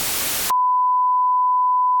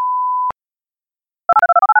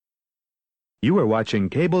You are watching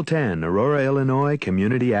Cable 10, Aurora, Illinois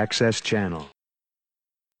Community Access Channel.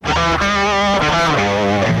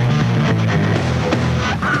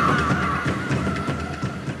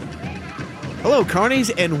 Hello,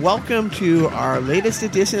 Carnies, and welcome to our latest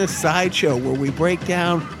edition of Sideshow, where we break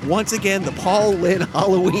down, once again, the Paul Lynde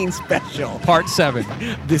Halloween special. Part 7.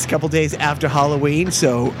 This couple days after Halloween,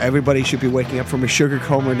 so everybody should be waking up from a sugar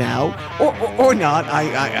coma now. Or not.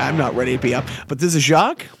 I'm not ready to be up. But this is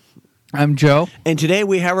Jacques. I'm Joe. And today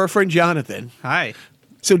we have our friend Jonathan. Hi.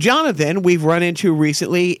 So Jonathan, we've run into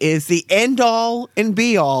recently, is the end-all and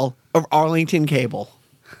be-all of Arlington Cable.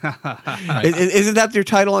 Isn't that their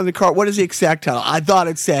title on the card? What is the exact title? I thought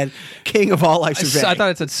it said King of All I Survey. I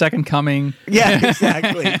thought it said Second Coming. Yeah,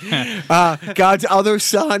 exactly. God's other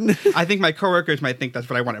son. I think my coworkers might think that's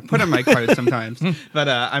what I want to put on my card sometimes. But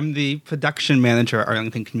I'm the production manager at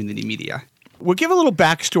Arlington Community Media. We'll give a little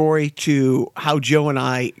backstory to how Joe and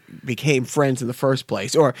I became friends in the first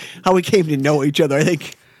place, or how we came to know each other. I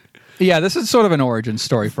think. Yeah, this is sort of an origin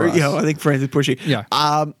story for us. I think friends is pushing. Yeah.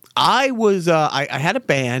 I was I had a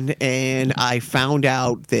band, and I found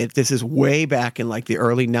out that this is way back in like the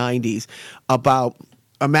early 90s about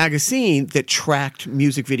a magazine that tracked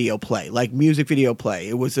music video play, like Music Video Play.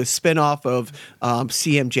 It was a spinoff of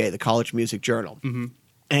CMJ, the College Music Journal. Mm-hmm.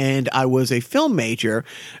 And I was a film major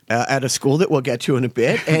at a school that we'll get to in a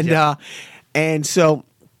bit. And and so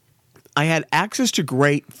I had access to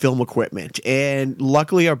great film equipment. And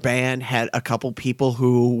luckily our band had a couple people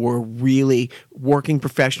who were really working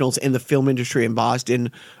professionals in the film industry in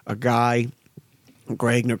Boston. A guy,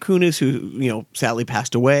 Greg Narkunis, who, sadly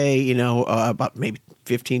passed away, about maybe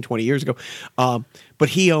 15, 20 years ago. But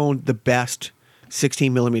he owned the best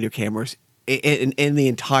 16 millimeter cameras in the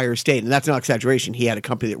entire state. And that's no exaggeration. He had a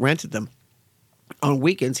company that rented them. On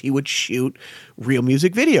weekends, he would shoot real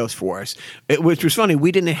music videos for us, which was funny.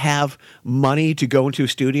 We didn't have money to go into a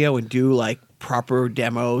studio and do like proper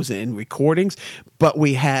demos and recordings, but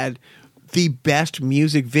we had the best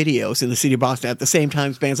music videos in the city of Boston. At the same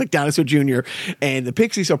time, bands like Dinosaur Jr. and the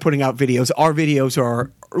Pixies are putting out videos. Our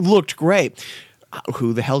videos looked great.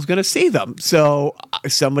 Who the hell's going to see them? So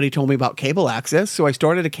somebody told me about cable access. So I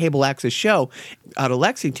started a cable access show out of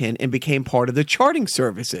Lexington and became part of the charting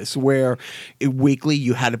services, where weekly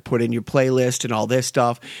you had to put in your playlist and all this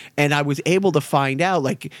stuff. And I was able to find out,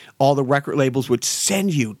 like, all the record labels would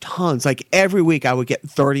send you tons. Like every week I would get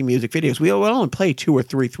 30 music videos. We would only play 2 or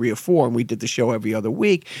 3 or 4, and we did the show every other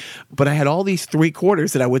week. But I had all these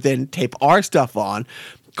 3/4 that I would then tape our stuff on,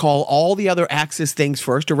 call all the other access things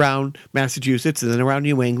first around Massachusetts and then around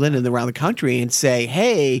New England and around the country and say,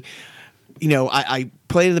 hey, I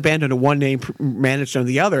played in the band under one name, managed under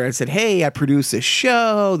the other, and said, hey, I produce this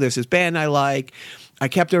show. There's this band I like. I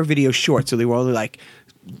kept our videos short, so they were only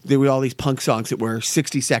there were all these punk songs that were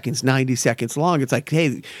 60 seconds, 90 seconds long. It's like,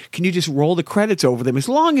 hey, can you just roll the credits over them as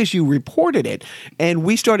long as you reported it? And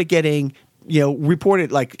we started getting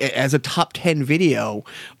reported like as a top 10 video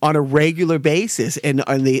on a regular basis, and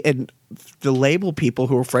the label people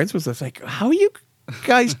who were friends with us like, how are you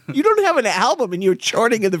guys? You don't have an album and you're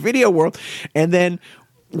charting in the video world. And then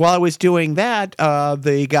while I was doing that,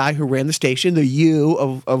 the guy who ran the station, the U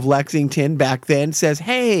of Lexington back then, says,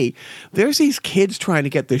 hey, there's these kids trying to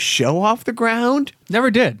get this show off the ground. Never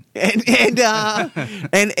did. And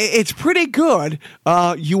it's pretty good.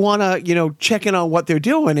 You want to, check in on what they're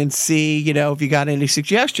doing and see, if you got any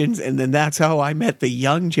suggestions. And then that's how I met the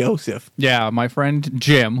young Joseph. Yeah, my friend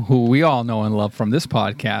Jim, who we all know and love from this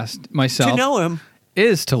podcast, myself. To know him.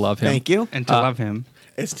 Is to love him. Thank you. And to love him.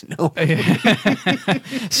 Is to know him.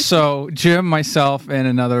 So Jim, myself, and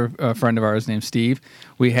another friend of ours named Steve,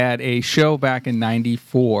 we had a show back in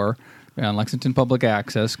 94 on Lexington Public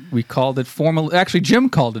Access. We called it Formal. Actually, Jim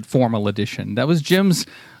called it Formal Edition. That was Jim's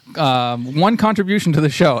one contribution to the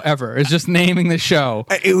show ever, is just naming the show.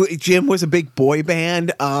 Jim was a big boy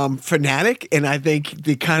band fanatic, and I think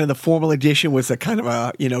the Formal Edition was a kind of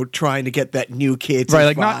a trying to get that new kids right,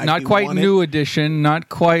 like not quite wanted. New edition, not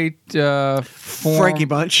quite Frankie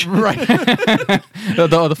Bunch, right?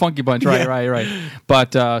 the Funky Bunch, right, yeah. right.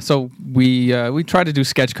 But so we tried to do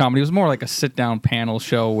sketch comedy. It was more like a sit down panel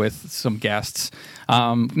show with some guests,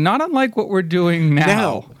 not unlike what we're doing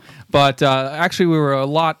now. But actually, we were a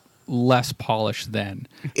lot less polished then.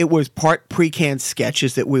 It was part pre-canned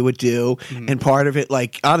sketches that we would do, and part of it,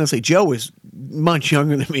 like, honestly, Joe was much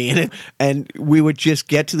younger than me, and we would just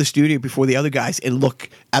get to the studio before the other guys and look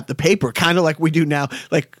at the paper, kind of like we do now,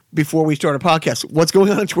 like before we start a podcast. What's going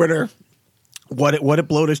on Twitter? What did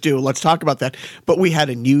Bloaters do? Let's talk about that. But we had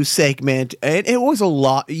a news segment, and it was a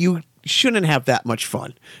lot. You shouldn't have that much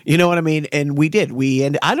fun. You know what I mean? And we did.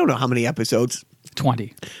 And I don't know how many episodes.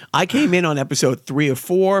 20. I came in on episode 3 or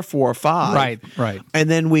 4, 4 or 5. Right. And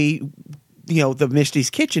then the Misty's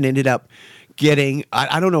Kitchen ended up getting,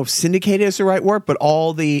 I don't know if syndicated is the right word, but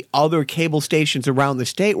all the other cable stations around the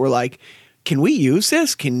state were like, can we use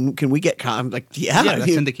this? Can we get like Yeah, that's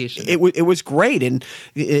syndication. It was great, and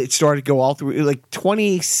it started to go all through like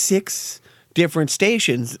 26 different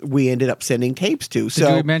stations. We ended up sending tapes to. Did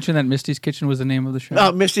So you mention that Misty's Kitchen was the name of the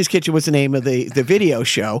show? Misty's Kitchen was the name of the video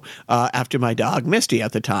show after my dog Misty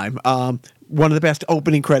at the time. One of the best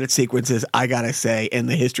opening credit sequences, I gotta say, in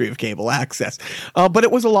the history of cable access. But it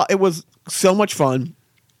was a lot. It was so much fun,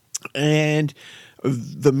 and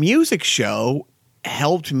the music show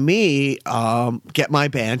helped me get my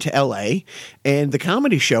band to LA, and the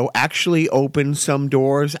comedy show actually opened some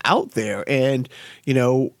doors out there. And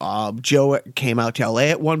Joe came out to LA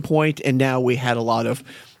at one point, and now we had a lot of,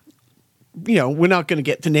 we're not going to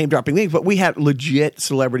get to name dropping things, but we had legit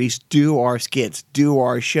celebrities do our skits, do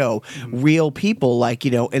our show, real people like,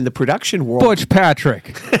 in the production world. Butch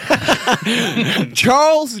Patrick.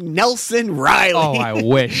 Charles Nelson Riley. Oh, I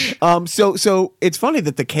wish. So it's funny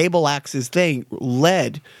that the cable access thing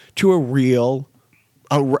led to a real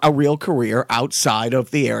career outside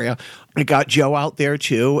of the area. I got Joe out there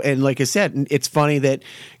too, and like I said, it's funny that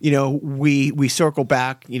we circle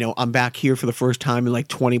back. I'm back here for the first time in like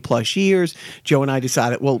 20 plus years. Joe and I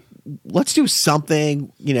decided, well, let's do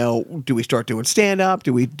something. Do we start doing stand up?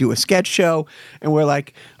 Do we do a sketch show? And we're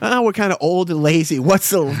like, we're kind of old and lazy. What's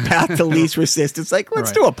the path to least resistance? Like,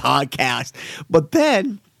 let's do a podcast. But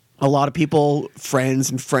then a lot of people,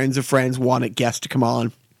 friends and friends of friends, wanted guests to come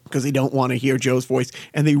on, because they don't want to hear Joe's voice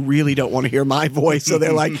and they really don't want to hear my voice. So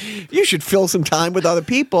they're like, you should fill some time with other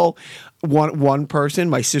people. One person,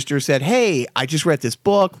 my sister, said, hey, I just read this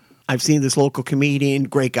book. I've seen this local comedian,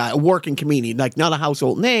 great guy, a working comedian, like not a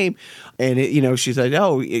household name. And, she said,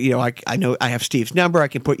 I know I have Steve's number. I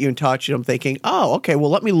can put you in touch. And I'm thinking, oh, okay,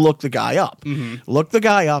 well, let me look the guy up. Look the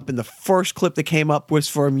guy up. And the first clip that came up was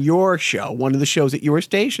from your show, one of the shows at your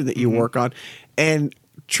station that you work on. And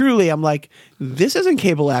truly, I'm like, this isn't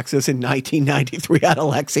cable access in 1993 out of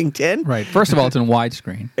Lexington. Right. First of all, it's in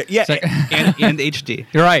widescreen. Yeah. and HD.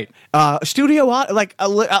 You're right. Studio, like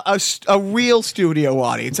a real studio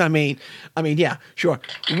audience. I mean, yeah, sure.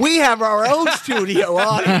 We have our own studio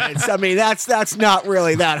audience. I mean, that's not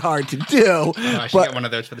really that hard to do. I should get one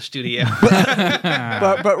of those for the studio.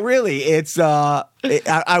 but really, it's I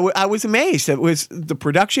was amazed. It was the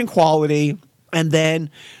production quality, and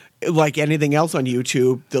then, like anything else on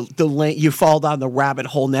YouTube, the link, you fall down the rabbit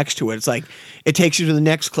hole next to it. It's like it takes you to the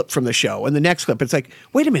next clip from the show, and the next clip. It's like,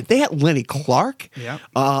 wait a minute, they had Lenny Clark,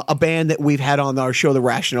 a band that we've had on our show, The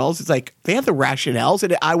Rationales. It's like they have The Rationales,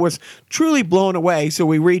 and I was truly blown away. So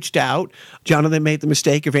we reached out. Jonathan made the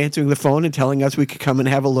mistake of answering the phone and telling us we could come and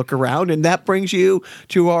have a look around, and that brings you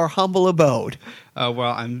to our humble abode. Well,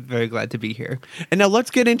 I'm very glad to be here. And now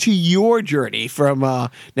let's get into your journey from.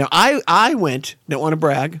 Now I went. Don't want to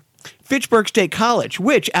brag. Fitchburg State College,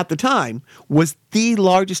 which at the time was the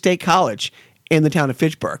largest state college in the town of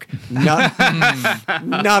Fitchburg. Not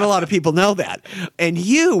a lot of people know that. And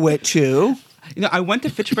you went to... I went to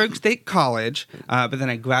Fitchburg State College, but then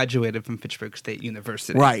I graduated from Fitchburg State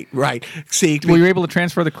University. Right. See, were you able to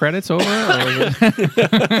transfer the credits over?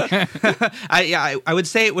 I would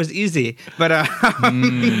say it was easy, but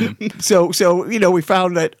So we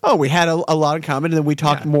found that we had a lot in common, and then we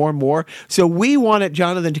talked more and more. So we wanted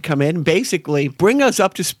Jonathan to come in and basically bring us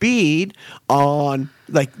up to speed on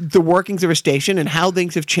like the workings of a station and how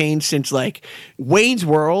things have changed since like Wayne's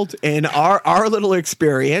World and our little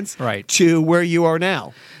experience to where you are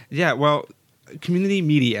now. Yeah, well, community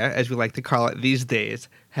media, as we like to call it these days,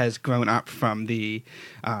 has grown up from the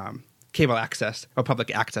cable access or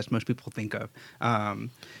public access most people think of.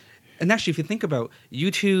 And actually, if you think about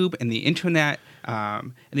YouTube and the internet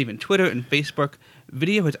and even Twitter and Facebook,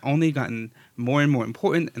 video has only gotten more and more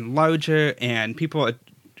important and larger, and people are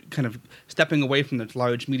kind of stepping away from those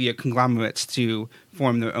large media conglomerates to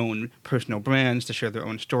form their own personal brands, to share their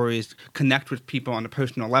own stories, connect with people on a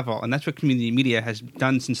personal level. And that's what community media has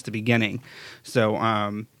done since the beginning. So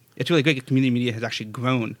it's really great that community media has actually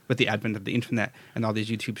grown with the advent of the internet and all these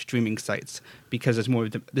YouTube streaming sites, because there's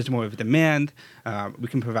more of a demand. We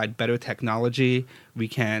can provide better technology. We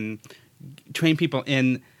can train people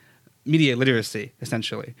in media literacy,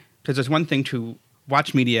 essentially. Because there's one thing to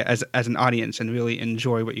watch media as an audience and really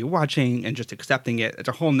enjoy what you're watching and just accepting it. It's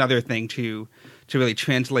a whole nother thing to really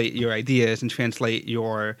translate your ideas and translate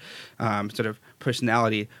your sort of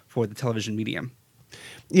personality for the television medium.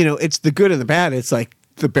 It's the good and the bad. It's like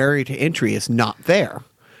the barrier to entry is not there.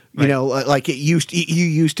 You know, like you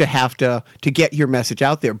used to have to get your message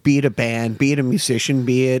out there, be it a band, be it a musician,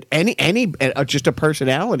 be it any just a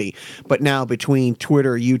personality. But now between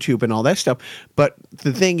Twitter, YouTube, and all that stuff. But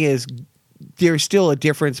the thing is, there's still a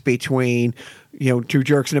difference between, you know, two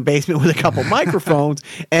jerks in a basement with a couple microphones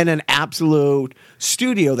and an absolute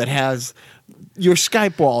studio that has your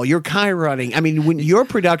Skype wall, your Kai running. I mean, when your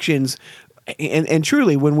productions. And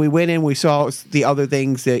truly, when we went in, we saw the other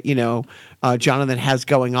things that, you know, Jonathan has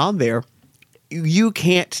going on there. You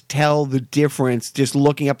can't tell the difference just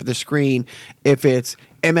looking up at the screen if it's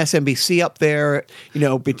MSNBC up there, you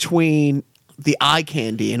know, between the eye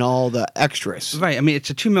candy and all the extras. Right. I mean, it's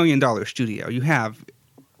a $2 million studio. You have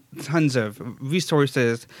tons of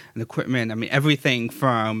resources and equipment. I mean, everything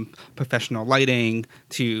from professional lighting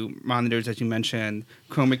to monitors, as you mentioned,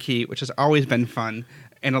 chroma key, which has always been fun.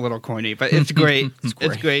 And a little corny, but it's great.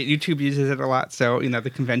 It's great. YouTube uses it a lot, so you know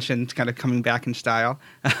the convention's kind of coming back in style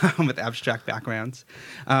with abstract backgrounds,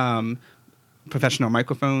 professional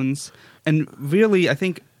microphones, and really, I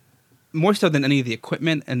think more so than any of the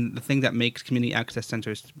equipment and the thing that makes community access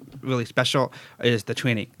centers really special is the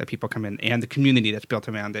training that people come in and the community that's built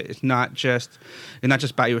around it. You're not just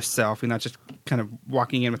by yourself. You're not just kind of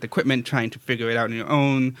walking in with equipment, trying to figure it out on your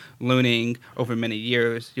own, learning over many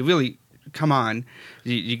years. You really come on,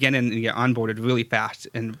 you get in and you get onboarded really fast.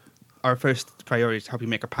 And our first priority is help you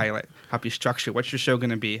make a pilot, help you structure. What's your show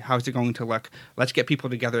going to be? How's it going to look? Let's get people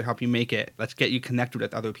together to help you make it. Let's get you connected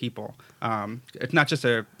with other people. It's not just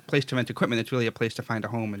a place to rent equipment. It's really a place to find a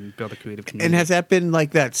home and build a creative community. And has that been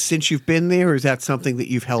like that since you've been there, or is that something that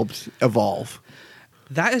you've helped evolve?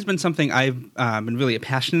 That has been something I've been really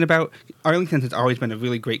passionate about. Arlington has always been a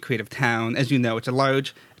really great creative town. As you know, it's a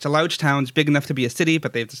large town. It's big enough to be a city,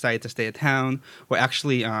 but they've decided to stay a town. We're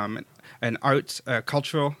actually an arts,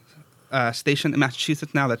 cultural station in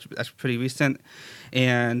Massachusetts now. That's pretty recent.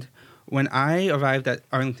 And when I arrived at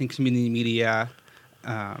Arlington Community Media,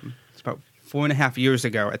 it's about 4.5 years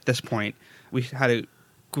ago at this point, we had a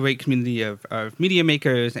great community of media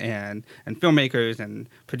makers and filmmakers and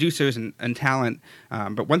producers and talent.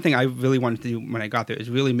 But one thing I really wanted to do when I got there is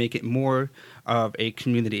really make it more of a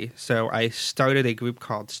community. So I started a group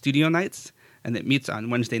called Studio Nights, and it meets on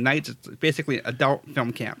Wednesday nights. It's basically an adult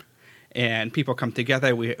film camp. And people come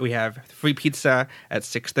together. We have free pizza at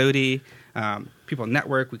 6:30. People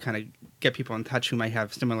network. We kind of get people in touch who might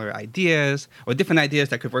have similar ideas or different ideas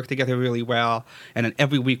that could work together really well. And then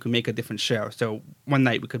every week we make a different show. So one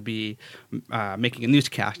night we could be making a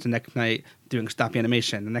newscast. The next night doing stop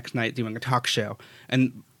animation. The next night doing a talk show.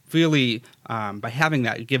 And really, by having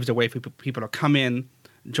that, it gives a way for people to come in,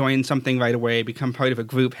 join something right away, become part of a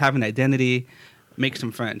group, have an identity, make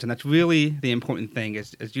some friends. And that's really the important thing,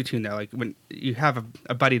 as you two know. Like when you have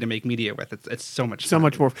a buddy to make media with, it's so much fun. So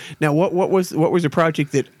much more. Now, what was the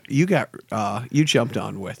project that you got you jumped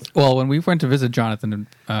on with? Well, when we went to visit Jonathan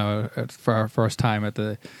for our first time at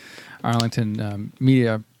the Arlington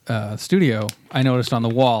Media Studio, I noticed on the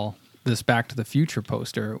wall this Back to the Future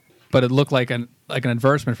poster, but it looked like an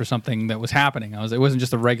advertisement for something that was happening. It wasn't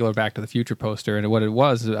just a regular Back to the Future poster, and what it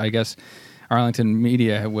was, I guess, Arlington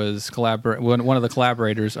Media was one of the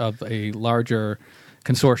collaborators of a larger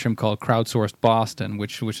consortium called Crowdsourced Boston,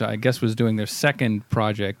 which I guess was doing their second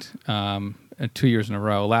project 2 years in a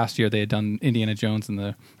row. Last year they had done Indiana Jones and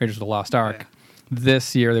the Raiders of the Lost Ark. Yeah.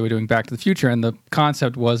 This year they were doing Back to the Future, and the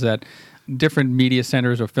concept was that different media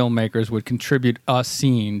centers or filmmakers would contribute a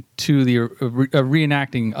scene to the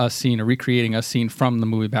reenacting a scene or recreating a scene from the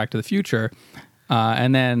movie Back to the Future,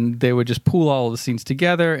 and then they would just pool all of the scenes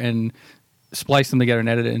together and splice them together and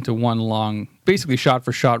edit it into one long, basically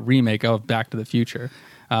shot-for-shot remake of Back to the Future.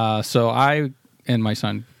 So I and my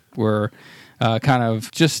son were kind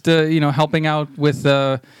of just helping out with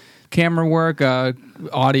camera work,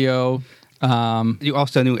 audio. You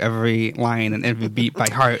also knew every line and every beat by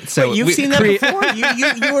heart. So wait, you've seen that before?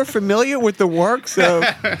 You were familiar with the work, so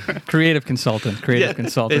creative consultant. Yeah.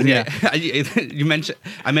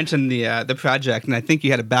 I mentioned the project, and I think you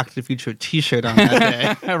had a Back to the Future T-shirt on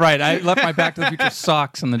that day. Right, I left my Back to the Future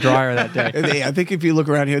socks in the dryer that day. I think if you look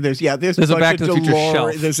around here, there's a Back to the Future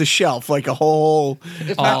shelf. There's a shelf, like a whole.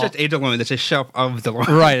 It's not just a DeLorean; it's a shelf of DeLorean.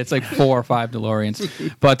 Right, it's like 4 or 5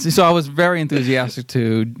 DeLoreans. But so I was very enthusiastic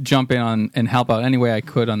to jump in on and help out any way I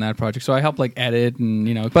could on that project. So I helped edit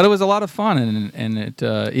and but it was a lot of fun and it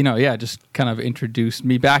just kind of introduced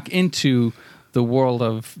me back into the world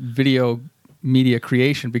of video media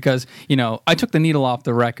creation because I took the needle off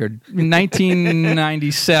the record in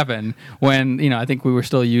 1997 when I think we were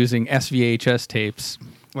still using SVHS tapes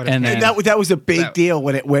What a And pain. then- And that was a big That- deal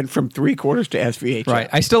when it went from 3/4 to SVHS. Right.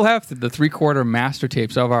 I still have the 3/4 master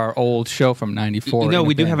tapes of our old show from '94. You know, in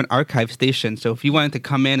we a do bin. have an archive station, so if you wanted to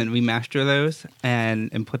come in and remaster those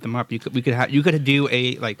and put them up, you could do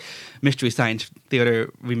a like Mystery Science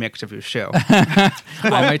Theater remix of your show. I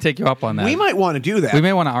might take you up on that. We might want to do that. We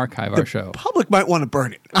may want to archive our show. Public might want to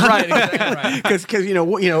burn it. Right. Exactly, right. Because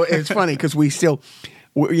it's funny because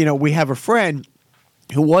we have a friend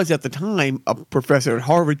who was at the time a professor at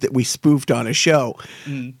Harvard that we spoofed on a show.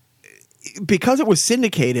 Because it was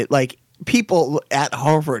syndicated, like people at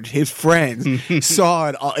Harvard, his friends, saw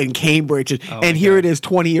it in Cambridge, and here it is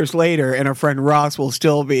 20 years later, and our friend Ross will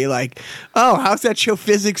still be like, "Oh, how's that show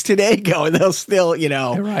Physics Today going?" They'll still,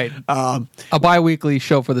 Right. A bi-weekly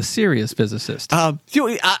show for the serious physicist.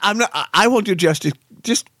 I won't do justice.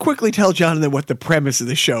 Just quickly tell Jonathan what the premise of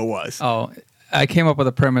the show was. Oh, I came up with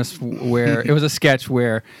a premise where it was a sketch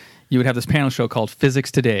where you would have this panel show called Physics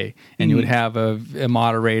Today, and you would have a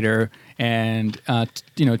moderator and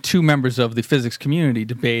two members of the physics community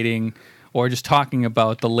debating or just talking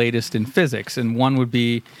about the latest in physics. And one would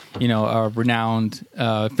be, a renowned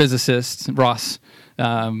physicist, Ross,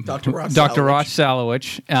 Dr. Ross Dr. Ross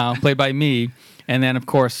Salowich, played by me. And then, of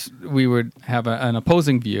course, we would have an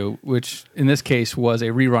opposing view, which in this case was a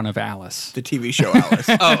rerun of Alice. The TV show Alice.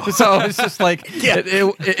 So it's just like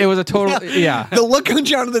it was a total The look on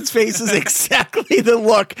Jonathan's face is exactly the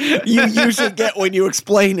look you usually get when you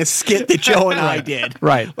explain a skit that Joe and I did.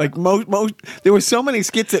 Right. Like most there were so many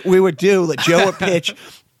skits that we would do that Joe would pitch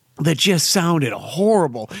that just sounded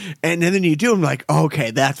horrible. And then you do them like,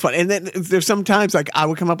 okay, that's fun. And then there's sometimes like I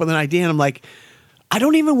would come up with an idea and I'm like, I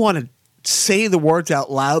don't even want to say the words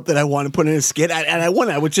out loud that I want to put in a skit. I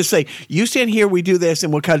would just say, you stand here, we do this,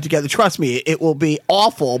 and we'll cut it together. Trust me, it will be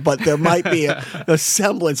awful, but there might be a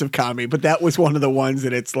semblance of comedy. But that was one of the ones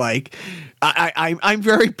that it's like, I'm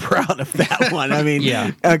very proud of that one. I mean,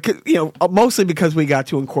 Yeah. Mostly because we got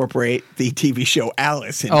to incorporate the TV show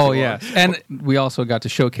Alice into Oh it. yeah, and we also got to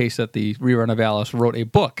showcase that the rerun of Alice wrote a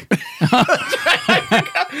book.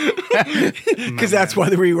 Because that's why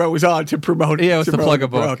the rerun was on, to promote. Yeah, it was to plug a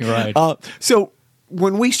promote book, the right. So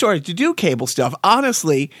when we started to do cable stuff,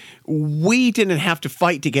 honestly, we didn't have to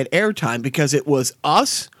fight to get airtime because it was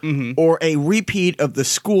us or a repeat of the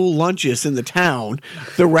school lunches in the town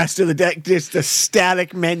the rest of the day, just a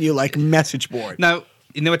static menu like message board. Now,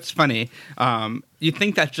 you know what's funny? You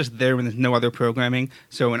think that's just there when there's no other programming.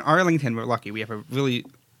 So in Arlington, we're lucky. We have a really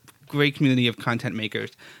great community of content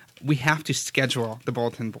makers. We have to schedule the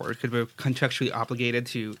bulletin board because we're contractually obligated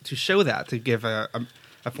to show that, to give a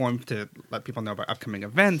form to let people know about upcoming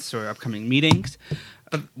events or upcoming meetings.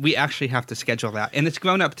 But we actually have to schedule that. And it's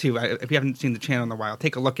grown up too. If you haven't seen the channel in a while,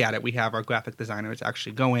 take a look at it. We have our graphic designers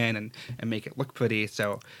actually go in and make it look pretty.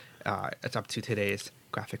 So it's up to today's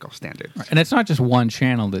graphical standards. And it's not just one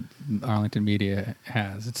channel that Arlington Media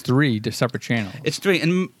has; it's 3 separate channels. It's 3,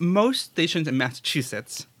 and most stations in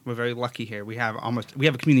Massachusetts. We're very lucky here. We have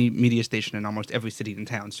a community media station in almost every city in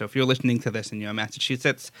town. So if you're listening to this and you're in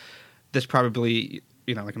Massachusetts, there's probably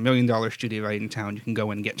like $1 million studio right in town. You can go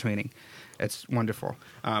in and get training. It's wonderful.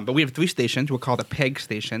 But we have 3 stations. We're called a PEG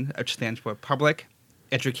station, which stands for Public,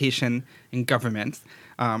 Education, and Government.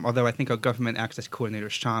 Although I think our government access coordinator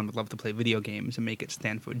Sean would love to play video games and make it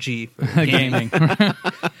stand for G for gaming.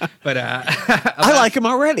 But I like him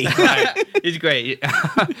already. Right. He's great.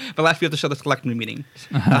 But last we have to show the selectmen meeting,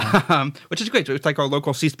 which is great. So it's like our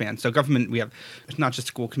local C-SPAN. So government, it's not just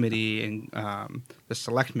school committee and the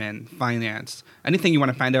selectmen, finance, anything you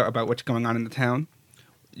want to find out about what's going on in the town.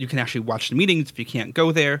 You can actually watch the meetings if you can't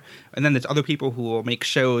go there. And then there's other people who will make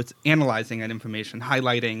shows analyzing that information,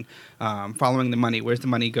 highlighting, following the money. Where's the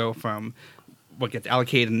money go from what gets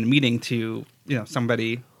allocated in the meeting to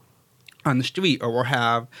somebody on the street? Or we'll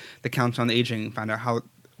have the Council on Aging find out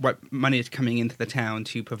what money is coming into the town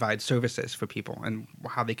to provide services for people and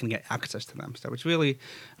how they can get access to them. So it's really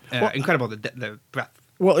incredible, the breadth.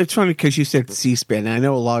 Well, it's funny because you said C-SPAN, and I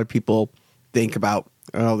know a lot of people think about,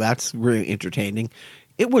 oh, that's really entertaining.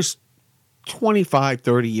 It was 25,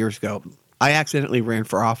 30 years ago. I accidentally ran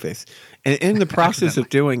for office, and in the process of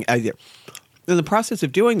doing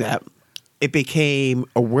that, it became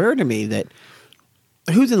aware to me that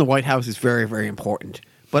who's in the White House is very, very important.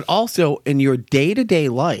 But also in your day-to-day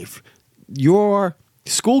life, your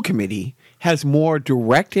school committee has more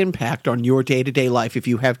direct impact on your day-to-day life if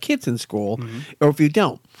you have kids in school or if you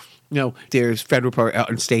don't. There's federal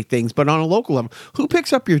and state things, but on a local level, who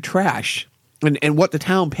picks up your trash? And what the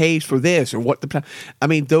town pays for this, or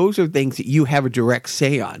those are things that you have a direct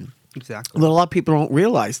say on. Exactly. That a lot of people don't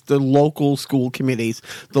realize. The local school committees,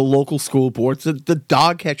 the local school boards, the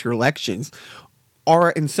dog catcher elections.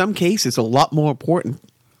 are in some cases a lot more important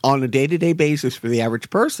on a day-to-day basis for the average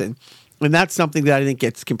person. And that's something that I think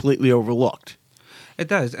gets completely overlooked. It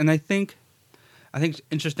does. And I think it's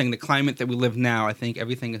interesting, the climate that we live now, I think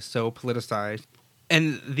everything is so politicized.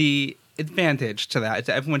 And the advantage to that is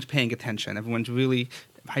that everyone's paying attention. Everyone's really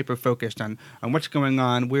hyper-focused on what's going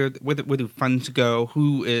on, where do funds go,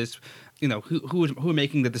 who are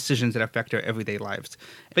making the decisions that affect our everyday lives.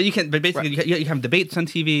 But basically, right. you have debates on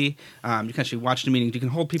TV. You can actually watch the meetings. You can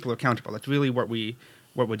hold people accountable. That's really what we're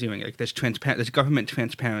doing. Like there's government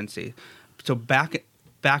transparency. So back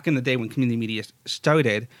in the day when community media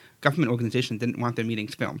started, government organizations didn't want their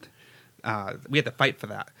meetings filmed. We had to fight for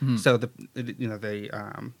that. Mm-hmm. So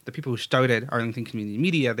the people who started Arlington Community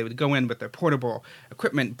Media, they would go in with their portable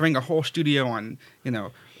equipment, bring a whole studio on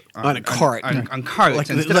a cart, on carts.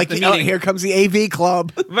 Here comes the AV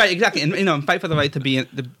club, right? Exactly, and fight for the right to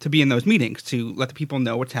be in those meetings, to let the people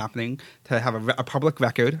know what's happening, to have a public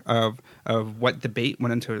record of what debate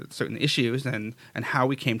went into certain issues and how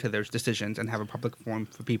we came to those decisions, and have a public forum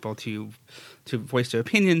for people to voice their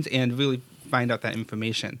opinions and really find out that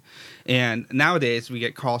information. And nowadays we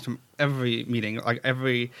get calls from every meeting, like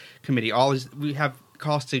every committee. We have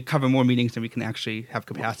calls to cover more meetings than we can actually have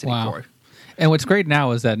capacity for. And what's great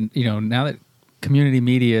now is that, now that community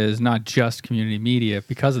media is not just community media,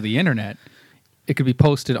 because of the internet, it could be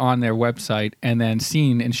posted on their website and then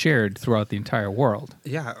seen and shared throughout the entire world.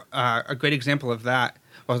 Yeah. A great example of that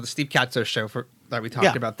was the Steve Katsos show that we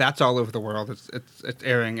talked about. That's all over the world. It's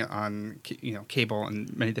airing on cable in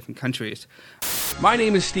many different countries. My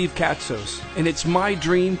name is Steve Katsos, and it's my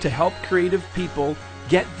dream to help creative people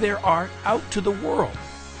get their art out to the world.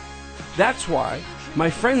 That's why my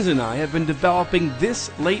friends and I have been developing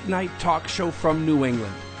this late-night talk show from New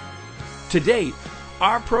England. To date,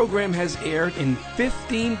 our program has aired in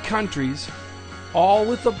 15 countries, all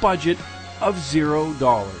with a budget of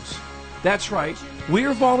 $0. That's right,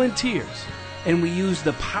 we're volunteers, and we use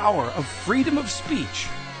the power of freedom of speech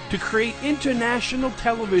to create international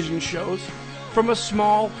television shows from a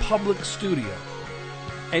small public studio.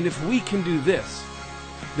 And if we can do this,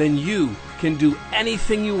 then you can do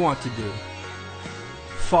anything you want to do.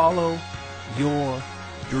 Follow your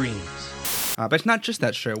dreams. But it's not just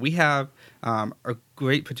that show. We have a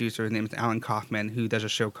great producer. His name is Alan Kaufman, who does a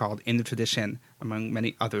show called In the Tradition, among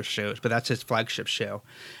many other shows. But that's his flagship show.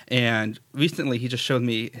 And recently, he just showed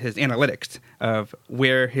me his analytics of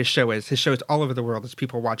where his show is. His show is all over the world. There's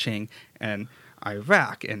people watching in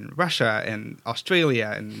Iraq, and Russia, and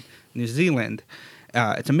Australia, and New Zealand.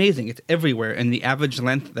 It's amazing. It's everywhere. And the average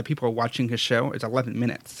length that people are watching his show is 11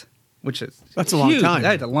 minutes. Which is that's huge. A long time.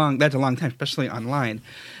 That's a long time, especially online.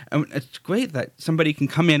 And it's great that somebody can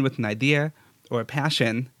come in with an idea or a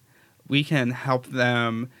passion. We can help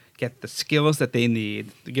them get the skills that they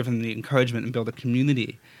need, to give them the encouragement and build a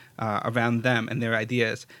community around them and their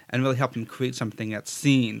ideas, and really help them create something that's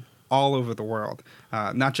seen all over the world,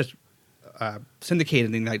 not just syndicated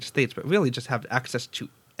in the United States, but really just have access to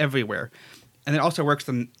everywhere. And it also works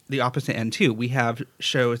on the opposite end, too. We have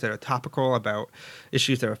shows that are topical about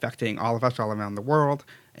issues that are affecting all of us all around the world.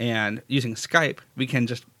 And using Skype, we can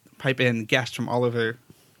just pipe in guests from all over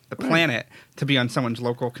the planet to be on someone's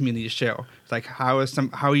local community show. It's like, how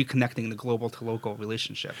are you connecting the global to local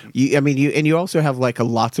relationship? You also have like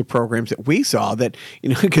lots of programs that we saw that,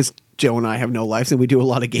 because Joe and I have no lives and we do a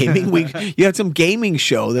lot of gaming. You had some gaming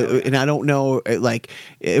show that, and I don't know, like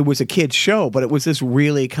it was a kid's show, but it was this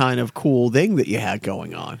really kind of cool thing that you had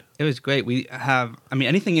going on. It was great. We have,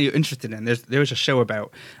 anything you're interested in. There was a show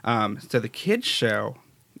about, so the kids show.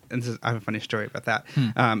 And I have a funny story about that.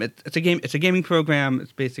 It's a gaming program.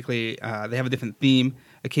 It's basically they have a different theme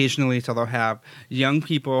occasionally, so they'll have young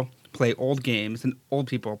people play old games and old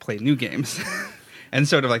people play new games. And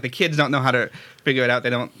sort of like the kids don't know how to figure it out. They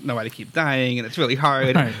don't know why to keep dying, and it's really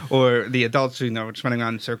hard. Right. Or the adults who just running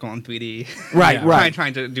around in a circle in 3D. Right.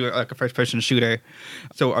 Trying to do it like a first-person shooter.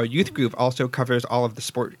 So our youth group also covers all of the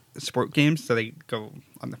sport games. So they go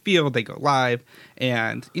on the field, they go live,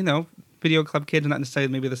 and video club kids are not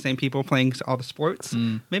necessarily maybe the same people playing all the sports.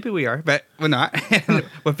 Maybe we are, but we're not.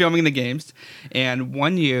 We're filming the games. And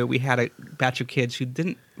one year we had a batch of kids who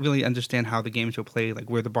didn't really understand how the games were played, like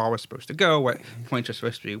where the ball was supposed to go, what points are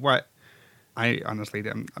supposed to be what. I honestly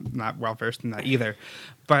am not well versed in that either.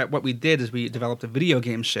 But what we did is we developed a video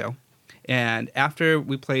game show. And after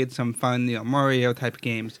we played some fun, Mario type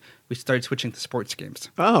games, we started switching to sports games.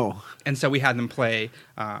 Oh. And so we had them play,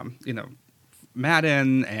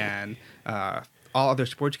 Madden and all other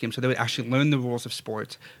sports games, so they would actually learn the rules of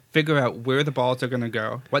sports figure out where the balls are going to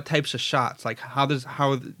go, what types of shots, like how is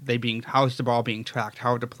the ball being tracked,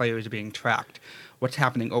 how are the players being tracked, what's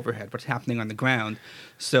happening overhead, what's happening on the ground,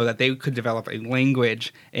 so that they could develop a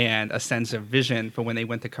language and a sense of vision for when they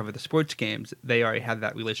went to cover the sports games. They already had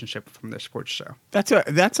that relationship from their sports show. That's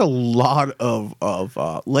a lot of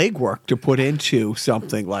legwork to put into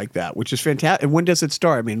something like that, which is fantastic. And when does it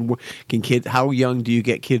start? I mean, how young do you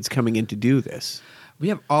get kids coming in to do this? We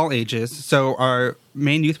have all ages. So our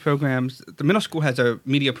main youth programs, the middle school has a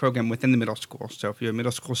media program within the middle school. So if you're a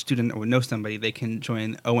middle school student or know somebody, they can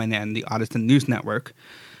join ONN, the Audiston News Network,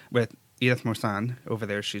 with Edith Morsan over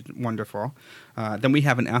there. She's wonderful. Then we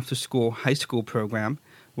have an after-school high school program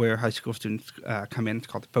where high school students come in. It's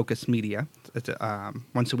called Focus Media. It's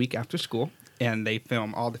once a week after school, and they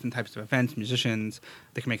film all different types of events, musicians.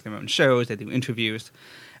 They can make their own shows. They do interviews.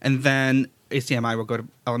 And then ACMI will go to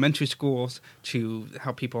elementary schools to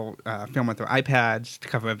help people film with their iPads, to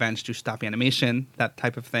cover events, do stop animation, that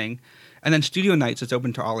type of thing. And then studio nights is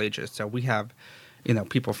open to all ages. So we have,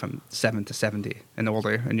 people from 7 to 70 and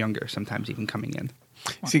older and younger sometimes even coming in.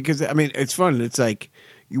 See, because, I mean, it's fun. It's like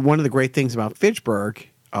one of the great things about Fitchburg.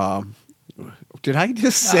 Did I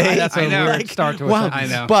just say? That's a weird start to a wow.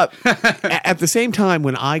 sentence. I know. But at the same time,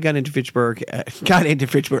 when I got into Fitchburg,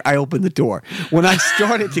 I opened the door. When I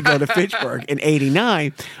started to go to Fitchburg in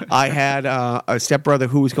 '89, I had a stepbrother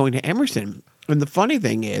who was going to Emerson. And the funny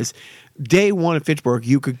thing is, day one at Fitchburg,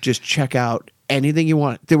 you could just check out anything you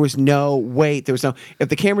want. There was no wait. There was no, if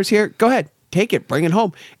the camera's here, go ahead. Take it, bring it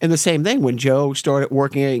home. And the same thing when Joe started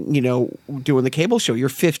working, doing the cable show. You're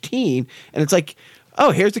 15, and it's like,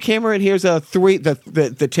 oh, here's the camera, and here's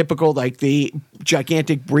the typical, like the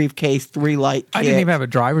gigantic briefcase 3-light kit. I didn't even have a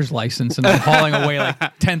driver's license, and I'm hauling away like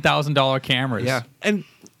 $10,000 cameras. Yeah. And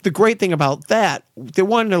the great thing about that, there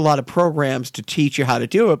weren't a lot of programs to teach you how to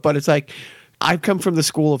do it, but it's like, I've come from the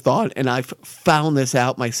school of thought, and I've found this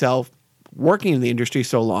out myself working in the industry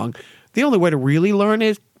so long. The only way to really learn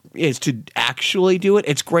is to actually do it.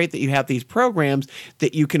 It's great that you have these programs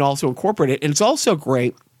that you can also incorporate it. And it's also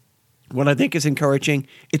great, what I think is encouraging,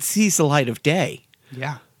 it sees the light of day.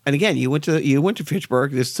 Yeah. And again, you went to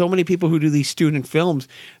Fitchburg. There's so many people who do these student films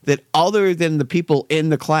that other than the people in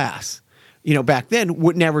the class, back then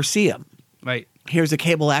would never see them. Right. Here's a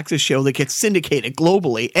cable access show that gets syndicated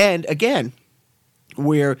globally. And again,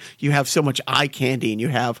 where you have so much eye candy and you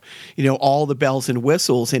have, all the bells and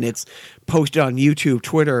whistles, and it's posted on YouTube,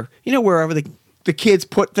 Twitter, wherever the kids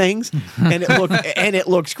put things, and it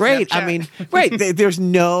looks great. Snapchat. I mean, right. There's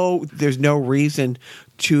no reason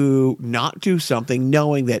to not do something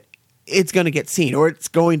knowing that it's going to get seen or it's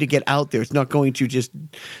going to get out there. It's not going to just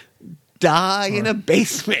die in a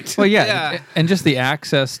basement. Well, yeah, and just the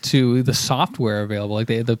access to the software available, like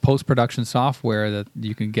the post-production software that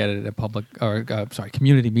you can get at a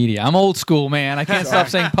community media. I'm old school, man. I can't stop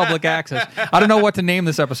saying public access. I don't know what to name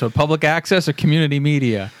this episode: public access or community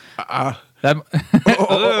media. Or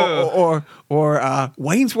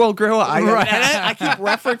Wayne's World Grill. I keep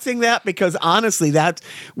referencing that because honestly, that's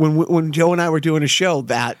when Joe and I were doing a show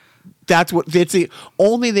that's the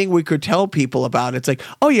only thing we could tell people about. It's like,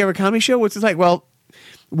 oh, you have a comedy show? What's it like? Well,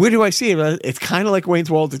 where do I see it? It's kind of like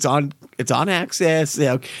Wayne's World. It's on Access.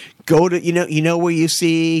 Go to where you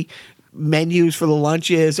see menus for the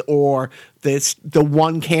lunches or the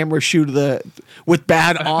one camera shoot with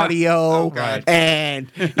bad audio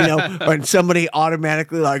and and somebody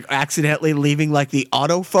automatically like accidentally leaving like the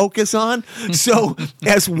autofocus on. So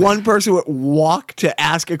as one person would walk to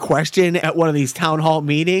ask a question at one of these town hall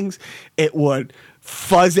meetings, it would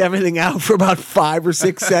fuzz everything out for about 5 or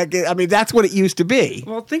 6 seconds. I mean, that's what it used to be.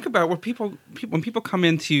 Well, think about when people come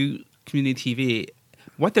into community TV,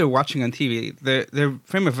 what they're watching on TV, their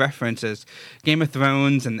frame of reference is Game of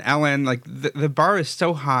Thrones and Ellen. Like the bar is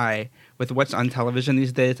so high with what's on television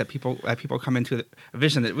these days that people come into a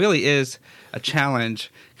vision that really is a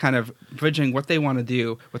challenge, kind of bridging what they want to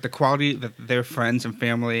do with the quality that their friends and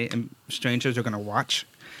family and strangers are going to watch.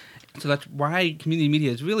 So that's why community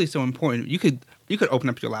media is really so important. You could open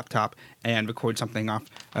up your laptop and record something off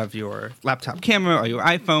of your laptop camera or your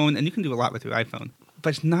iPhone, and you can do a lot with your iPhone. But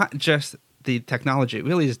it's not just the technology. It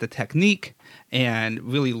really is the technique and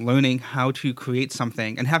really learning how to create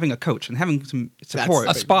something and having a coach and having some support.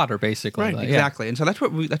 A spotter, basically. Right, exactly. And so that's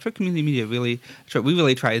what community media we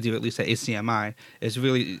really try to do, at least at ACMI, is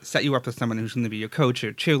really set you up with someone who's going to be your coach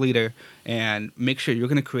or cheerleader and make sure you're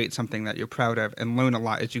going to create something that you're proud of and learn a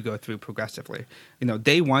lot as you go through progressively.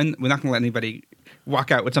 Day one, we're not going to let anybody walk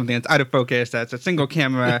out with something that's out of focus, that's a single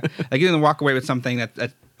camera. Like you're going to walk away with something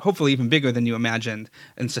that's hopefully even bigger than you imagined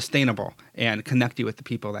and sustainable and connect you with the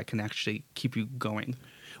people that can actually keep you going.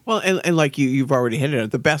 Well, and like you've already hit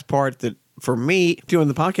it. The best part that for me doing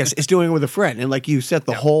the podcast is doing it with a friend. And like you said,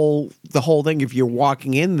 the whole thing, if you're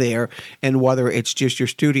walking in there, and whether it's just your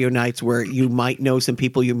studio nights where you might know some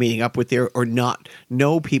people you're meeting up with there, or not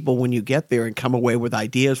know people when you get there and come away with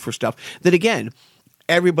ideas for stuff that, again,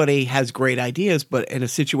 everybody has great ideas, but in a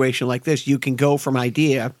situation like this, you can go from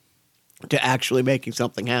idea to actually making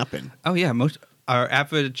something happen. Oh yeah, our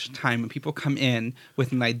average time when people come in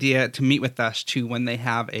with an idea to meet with us to when they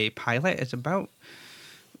have a pilot is about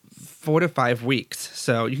 4 to 5 weeks.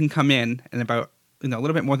 So you can come in and about a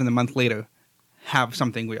little bit more than a month later have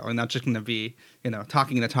something real. And not just going to be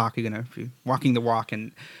talking the talk. You're going to be walking the walk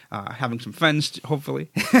and having some friends, hopefully,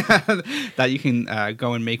 that you can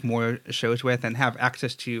go and make more shows with and have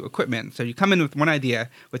access to equipment. So you come in with one idea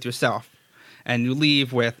with yourself, and you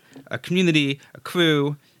leave with a community, a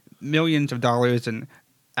crew, millions of dollars, and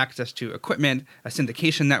access to equipment, a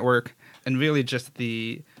syndication network, and really just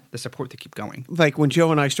the support to keep going. Like when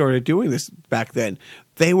Joe and I started doing this back then,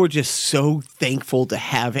 they were just so thankful to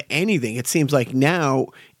have anything. It seems like now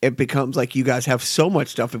it becomes like you guys have so much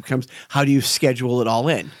stuff. It becomes, how do you schedule it all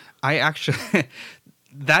in? I actually,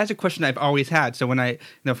 that is a question I've always had. So when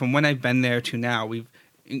from when I've been there to now, we've,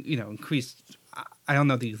 increased, I don't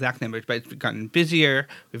know the exact numbers, but it's gotten busier.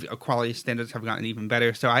 Our quality standards have gotten even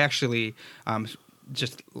better. So I actually,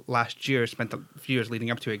 just last year, spent a few years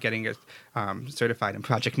leading up to it getting it certified in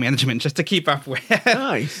project management just to keep up with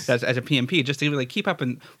nice. as a PMP, just to really keep up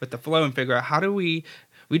with the flow and figure out how do we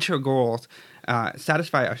reach our goals,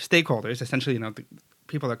 satisfy our stakeholders, essentially, the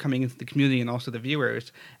people that are coming into the community and also the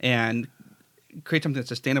viewers, and create something that's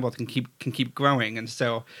sustainable that can keep growing. And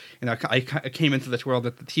so, I came into this world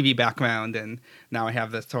with the TV background, and now I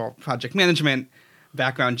have this whole project management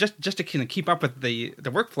background just to kind of keep up with the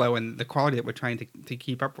workflow and the quality that we're trying to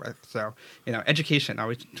keep up with. So, education,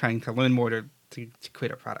 always trying to learn more to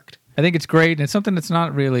create a product. I think it's great, and it's something that's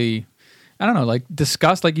not really, I don't know, like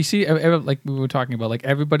discussed. Like you see, like we were talking about, like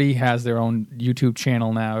everybody has their own YouTube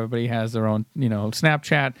channel now. Everybody has their own,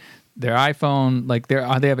 Snapchat, their iPhone. Like they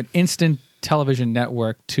have an instant television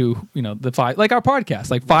network to the 5, like our podcast,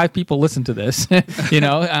 like 5 people listen to this,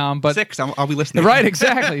 but 6, I'll be listening. Right,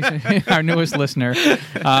 exactly. Our newest listener.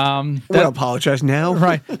 We'll apologize now.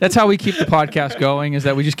 Right, that's how we keep the podcast going, is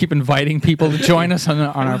that we just keep inviting people to join us on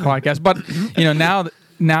our podcast. But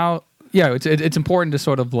now yeah, it's important to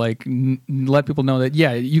sort of like let people know that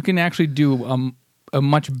you can actually do a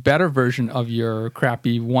much better version of your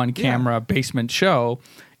crappy one camera basement show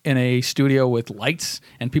in a studio with lights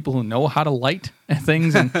and people who know how to light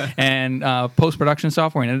things and post-production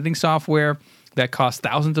software and editing software that costs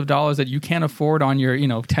thousands of dollars that you can't afford on your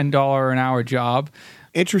 $10 an hour job.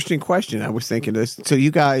 Interesting question. I was thinking this. So you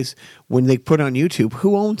guys, when they put on YouTube,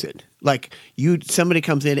 who owns it? Like somebody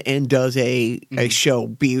comes in and does a show,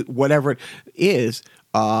 be whatever it is,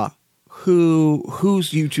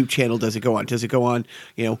 whose YouTube channel does it go on? Does it go on,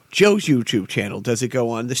 Joe's YouTube channel? Does it go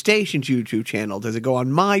on the station's YouTube channel? Does it go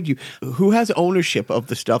on who has ownership of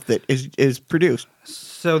the stuff that is produced?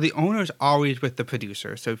 So the owner's always with the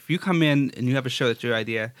producer. So if you come in and you have a show that's your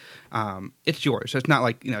idea, it's yours. So it's not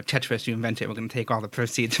like, Tetris, you invent it, we're going to take all the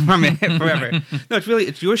proceeds from it forever. No,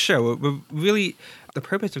 it's your show. We're really, the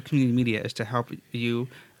purpose of community media is to help you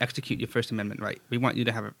execute your First Amendment right. We want you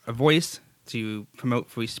to have a voice, to promote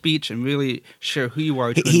free speech and really share who you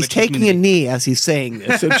are. He's taking a knee as he's saying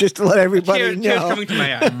this, so just to let everybody know. Tears coming to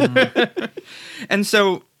my eye. And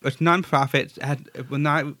so it's nonprofit. We're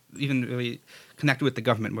not even really connected with the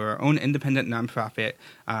government. We're our own independent nonprofit.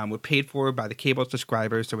 We're paid for by the cable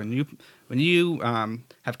subscribers. So when you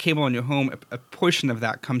have cable in your home, a portion of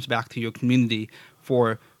that comes back to your community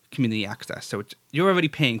for community access. So you're already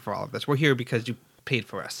paying for all of this. We're here because you paid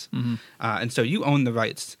for us. Mm-hmm. And so you own the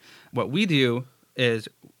rights. What we do is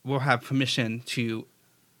we'll have permission to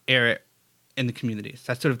air it in the communities.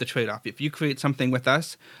 That's sort of the trade-off. If you create something with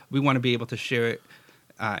us, we want to be able to share it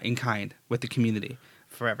in kind with the community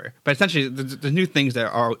forever. But essentially, the new things that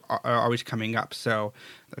are always coming up. So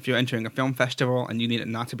if you're entering a film festival and you need it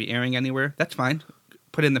not to be airing anywhere, that's fine.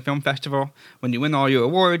 Put it in the film festival. When you win all your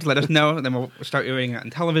awards, let us know. Then we'll start airing it on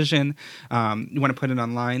television. You want to put it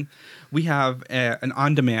online. We have an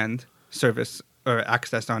on-demand service or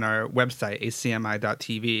access on our website,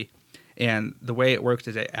 acmi.tv. And the way it works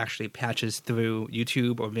is it actually patches through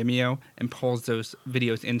YouTube or Vimeo and pulls those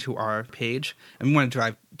videos into our page. And we want to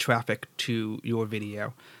drive traffic to your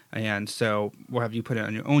video. And so we'll have you put it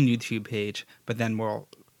on your own YouTube page, but then we'll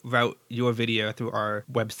route your video through our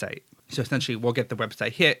website. So essentially, we'll get the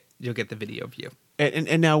website hit, you'll get the video view.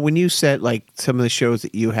 And now, when you said like some of the shows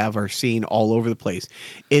that you have are seen all over the place,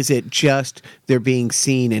 is it just they're being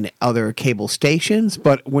seen in other cable stations?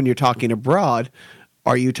 But when you're talking abroad,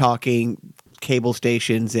 are you talking cable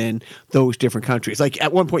stations in those different countries? Like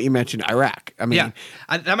at one point you mentioned Iraq. I mean,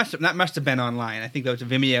 that must have been online. I think that was a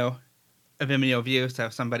Vimeo view. So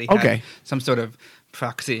somebody had some sort of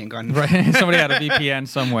proxy and gone right. Somebody had a VPN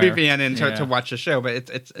somewhere. VPN in to watch the show, but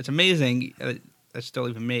it's amazing. It's still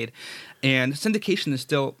even made, and syndication is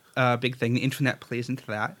still a big thing. The internet plays into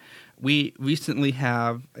that. We recently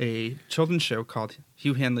have a children's show called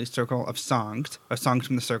Hugh Hanley's Circle of Songs, or Songs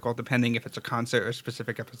from the Circle, depending if it's a concert or a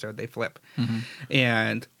specific episode, they flip. Mm-hmm.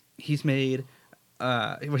 And he's made,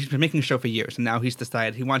 he's been making a show for years, and now he's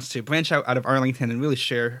decided he wants to branch out of Arlington and really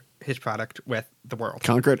share his product with the world.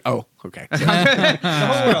 Concord? Oh, okay. The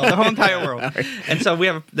whole world, the whole entire world. Right. And so we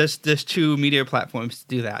have there's two media platforms to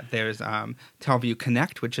do that. There's Teleview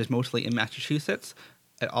Connect, which is mostly in Massachusetts.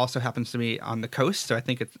 It also happens to be on the coast, so I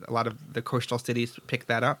think a lot of the coastal cities pick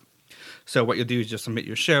that up. So what you'll do is just submit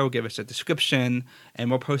your show, give us a description,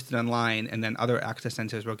 and we'll post it online, and then other access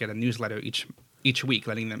centers will get a newsletter each week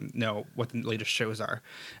letting them know what the latest shows are.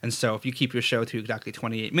 And so if you keep your show to exactly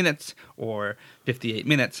 28 minutes or 58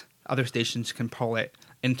 minutes, other stations can pull it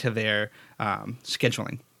into their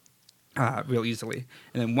scheduling real easily.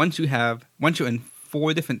 And then once you're in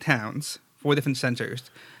 4 different towns, 4 different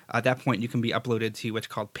centers, at that point you can be uploaded to what's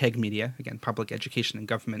called PEG Media, again, Public Education and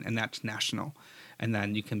Government, and that's national. And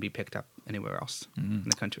then you can be picked up anywhere else in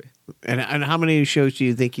the country. And how many shows do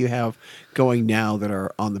you think you have going now that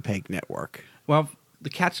are on the PEG network? Well,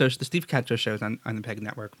 the Steve Katzo shows on the PEG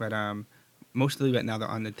network, but mostly right now they're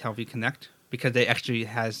on the Teleview Connect because they actually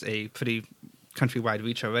has a pretty countrywide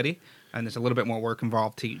reach already, and there's a little bit more work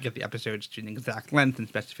involved to get the episodes to an exact length and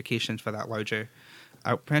specifications for that larger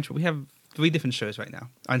branch. But we have 3 different shows right now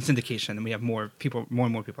on syndication, and we have more and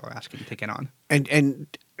more people are asking to take it on. And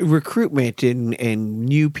recruitment and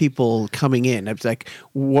new people coming in. It's like,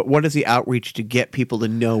 what is the outreach to get people to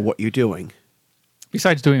know what you're doing?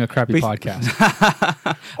 Besides doing a crappy podcast.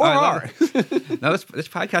 No, this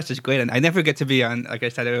podcast is great, and I never get to be on, like I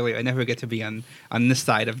said earlier, I never get to be on this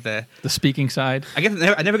side of the speaking side. I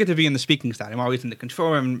never get to be on the speaking side. I'm always in the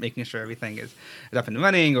control room, making sure everything is up and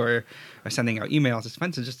running, or sending out emails. It's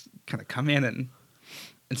fun to just kind of come in and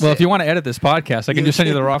well, if you want to edit this podcast, I can just send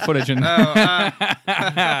you the raw footage. And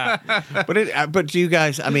But do you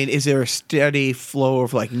guys? I mean, is there a steady flow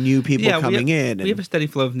of like new people coming in? We have a steady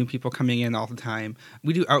flow of new people coming in all the time.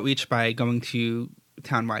 We do outreach by going to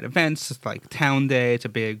town-wide events like Town Day. It's a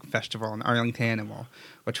big festival in Arlington, and we'll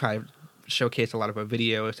try to showcase a lot of our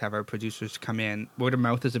videos, have our producers come in. Word of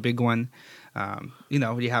mouth is a big one.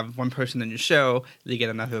 You have one person in your show, they get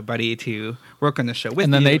another buddy to work on the show with you.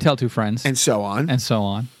 And then they tell 2 friends. And so on.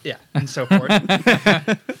 Yeah, and so forth.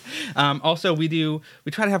 Also, we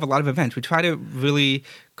try to have a lot of events. We try to really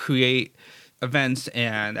create events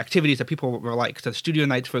and activities that people will like. So the studio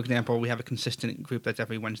nights, for example, we have a consistent group that's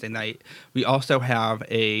every Wednesday night. We also have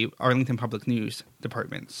a Arlington Public News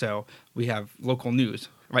department. So we have local news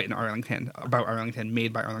right in Arlington, about Arlington,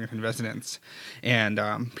 made by Arlington residents. And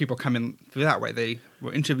people come in through that way. They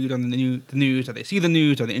were interviewed on the news, or they see the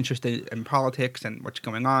news, or they're interested in politics and what's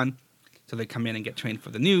going on. So they come in and get trained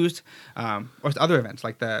for the news. Or other events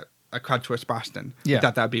like a Crowdsource Boston. Yeah. We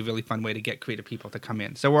thought that would be a really fun way to get creative people to come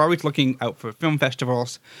in. So we're always looking out for film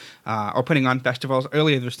festivals or putting on festivals.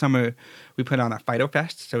 Earlier this summer, we put on a Fido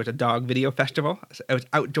Fest. So it's a dog video festival. It was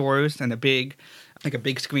outdoors and a big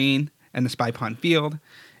screen in the Spy Pond Field.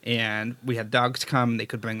 And we had dogs come. They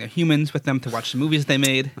could bring their humans with them to watch the movies they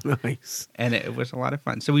made. Nice. And it was a lot of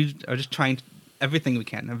fun. So we are just trying everything we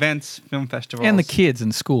can. Events, film festivals. And the kids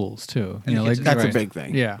in schools, too. That's a big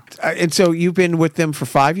thing. Yeah. And so you've been with them for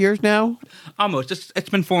 5 years now? Almost. It's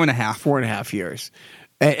been 4.5. 4.5 years.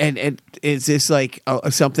 And is this like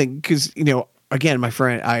something, because, again, my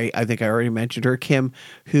friend, I think I already mentioned her, Kim,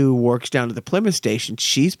 who works down at the Plymouth station.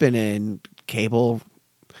 She's been in cable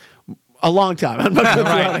a long time. I'm not going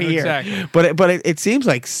to right, here. Exactly. But it seems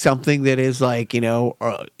like something that is like,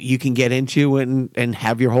 you can get into and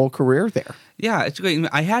have your whole career there. Yeah, it's great.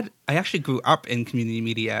 I actually grew up in community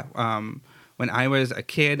media. When I was a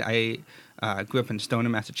kid, I grew up in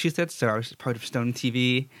Stoneham, Massachusetts, so I was part of Stone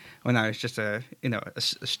TV. When I was just a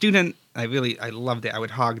student, I loved it. I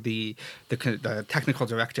would hog the technical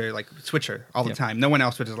director, like switcher, all the time. No one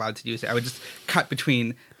else was allowed to use it. I would just cut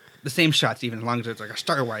between the same shots, even as long as it's like a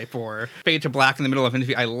star wipe or fade to black in the middle of an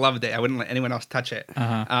interview. I loved it. I wouldn't let anyone else touch it.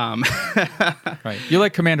 Right. You're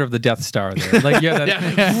like commander of the Death Star there. Like, yeah,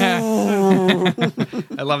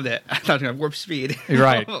 I loved it. I thought I was going to warp speed.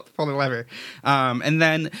 Right. Pull the lever. And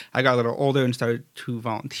then I got a little older and started to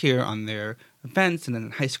volunteer on their events. And then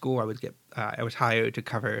in high school, I was hired to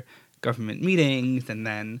cover government meetings. And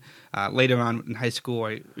then later on in high school,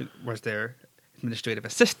 I was their administrative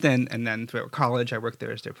assistant. And then throughout college, I worked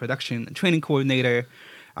there as their production and training coordinator.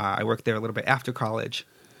 I worked there a little bit after college.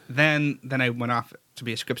 Then I went off to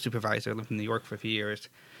be a script supervisor. Lived in New York for a few years.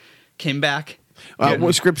 Came back.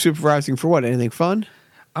 What script supervising for what? Anything fun?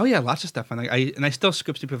 Oh yeah, lots of stuff. And I still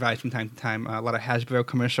script supervise from time to time. A lot of Hasbro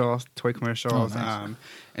commercials, toy commercials,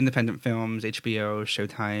 independent films, HBO,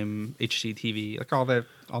 Showtime, HGTV, like all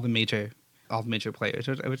the major players.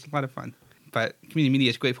 It was a lot of fun. But community media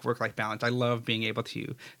is great for work-life balance. I love being able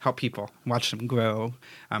to help people, watch them grow,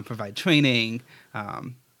 provide training.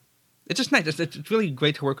 It's just nice. It's really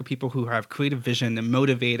great to work with people who have creative vision and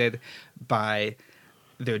motivated by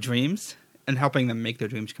their dreams and helping them make their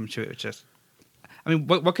dreams come true. It's just, I mean,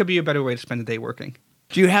 what could be a better way to spend a day working?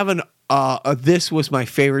 Do you have this was my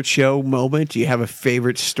favorite show moment? Do you have a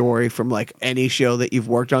favorite story from like any show that you've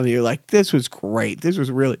worked on that you're like, this was great, this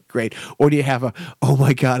was really great? Or do you have oh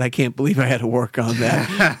my God, I can't believe I had to work on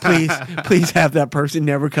that. please have that person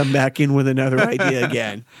never come back in with another idea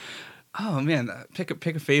again. Oh man, pick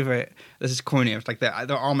a favorite. This is corny. It's like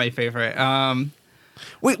they're all my favorite.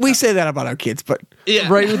 We say that about our kids, but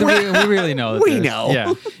yeah, right. We really know. We know.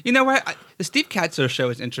 Yeah. You know what? The Steve Katzo show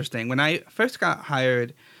is interesting. When I first got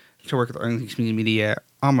hired to work at Arlington Community Media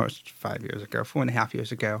almost 5 years ago, 4.5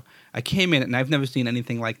 years ago, I came in and I've never seen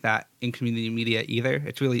anything like that in community media either.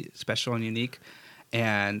 It's really special and unique.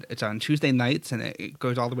 And it's on Tuesday nights and it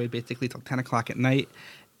goes all the way basically till 10 o'clock at night.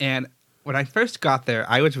 And when I first got there,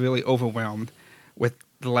 I was really overwhelmed with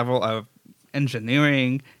the level of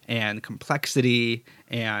engineering and complexity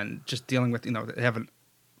and just dealing with, they have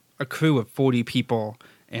a crew of 40 people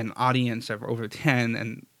and an audience of over 10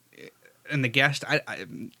 and the guest, I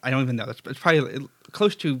don't even know. It's probably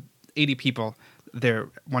close to 80 people there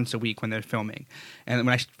once a week when they're filming. And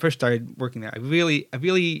when I first started working there, I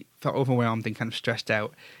really felt overwhelmed and kind of stressed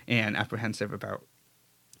out and apprehensive about,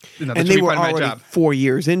 and they were already 4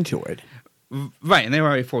 years into it. Right, and they were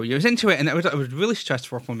already 4 years into it, and it was really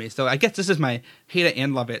stressful for me. So I guess this is my hate it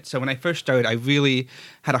and love it. So when I first started, I really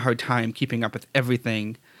had a hard time keeping up with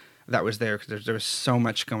everything that was there because there was so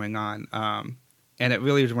much going on. And it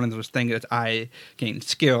really was one of those things that I gained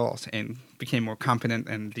skills and became more competent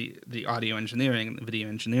in the audio engineering and the video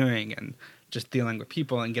engineering and just dealing with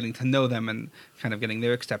people and getting to know them and kind of getting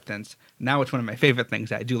their acceptance. Now it's one of my favorite things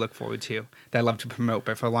that I do look forward to, that I love to promote.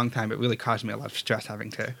 But for a long time, it really caused me a lot of stress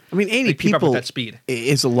having to 80 keep up people with that speed.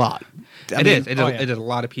 Is a lot. It is a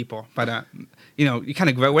lot of people. But, you kind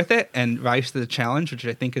of grow with it and rise to the challenge, which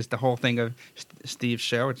I think is the whole thing of Steve's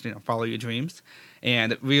show. It's, follow your dreams.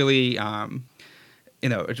 And it really...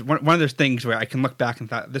 it's one of those things where I can look back and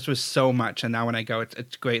thought this was so much, and now when I go,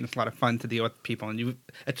 it's great and it's a lot of fun to deal with people. And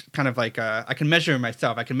it's kind of like I can measure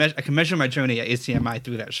myself. I can measure my journey at ACMI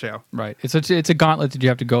through that show. Right. It's a gauntlet that you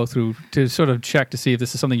have to go through to sort of check to see if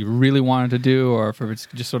this is something you really wanted to do, or if it's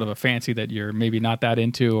just sort of a fancy that you're maybe not that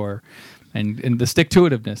into, or. And the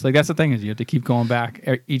stick-to-itiveness. Like, that's the thing, is you have to keep going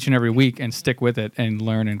back each and every week and stick with it and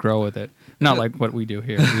learn and grow with it. Not like what we do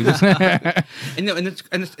here. We just and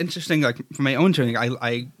it's interesting, like, for my own journey,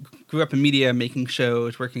 I grew up in media, making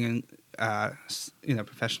shows, working in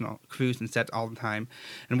professional crews and sets all the time.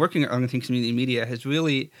 And working at Arlington Community Media has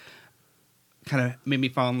really kind of made me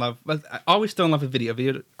fall in love. Well, I always still in love with video.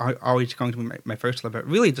 Video always going to be my first love, but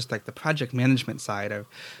really just like the project management side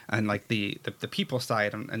and like the people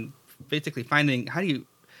side and basically finding how do you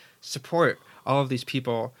support all of these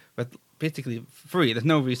people with basically free. There's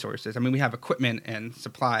no resources. I mean, we have equipment and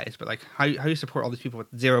supplies, but like how do you support all these people with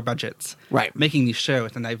zero budgets? Right. Making these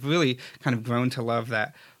shows. And I've really kind of grown to love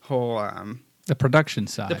that whole... the production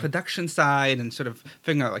side. The production side and sort of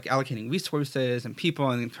figuring out like allocating resources and people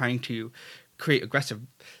and trying to create aggressive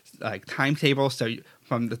like timetables. So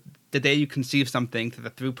from the day you conceive something to the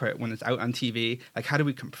throughput when it's out on TV, like how do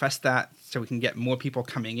we compress that so we can get more people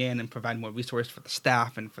coming in and provide more resource for the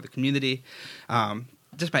staff and for the community?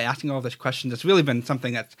 Just by asking all those questions, it's really been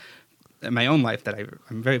something that's in my own life that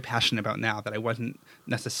I'm very passionate about now that I wasn't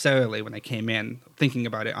necessarily when I came in thinking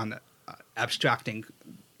about it on the abstracting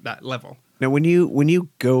that level. Now, when you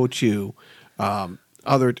go to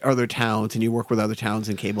other towns, and you work with other towns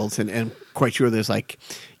and cables, and quite sure there's like,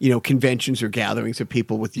 conventions or gatherings of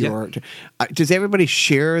people with your. Does everybody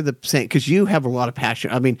share the same? Because you have a lot of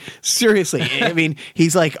passion. I mean, seriously. I mean,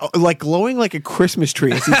 he's like glowing like a Christmas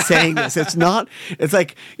tree as he's saying this. It's not. It's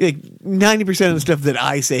like 90% of the stuff that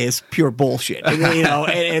I say is pure bullshit. And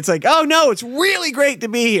it's like, oh no, it's really great to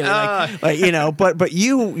be here. But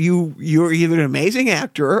you're either an amazing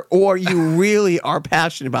actor or you really are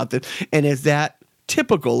passionate about this, and is that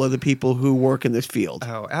typical of the people who work in this field?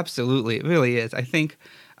 Oh, absolutely. It really is. I think,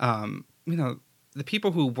 the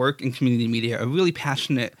people who work in community media are really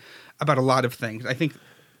passionate about a lot of things. I think,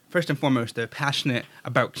 first and foremost, they're passionate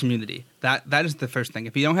about community. That is the first thing.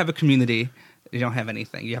 If you don't have a community, you don't have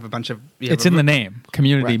anything. You have a bunch of... It's in the name,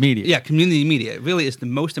 community media. Yeah, community media. It really is the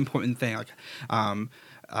most important thing.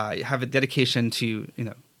 You have a dedication to,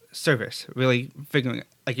 service, really figuring...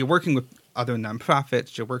 Like, you're working with other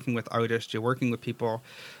nonprofits, you're working with artists, you're working with people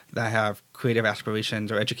that have creative aspirations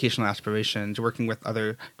or educational aspirations, you're working with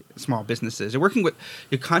other small businesses.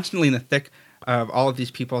 You're constantly in the thick of all of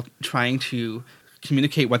these people trying to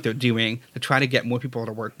communicate what they're doing, to try to get more people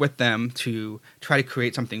to work with them, to try to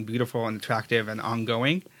create something beautiful and attractive and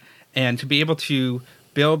ongoing, and to be able to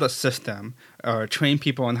build a system or train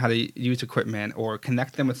people on how to use equipment or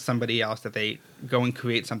connect them with somebody else that they go and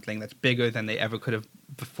create something that's bigger than they ever could have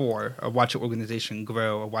before, or watch an organization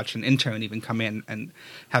grow, or watch an intern even come in and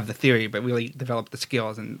have the theory, but really develop the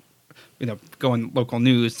skills and go in local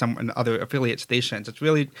news, some and other affiliate stations. It's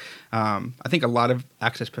really, I think a lot of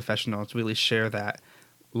access professionals really share that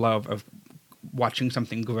love of watching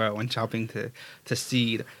something grow and helping to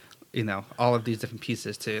seed, all of these different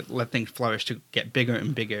pieces to let things flourish, to get bigger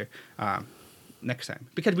and bigger next time.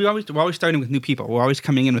 Because we're always starting with new people. We're always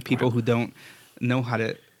coming in with people who don't know how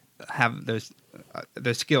to have those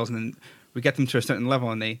skills, and then we get them to a certain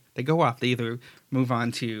level, and they go off. They either move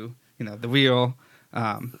on to the real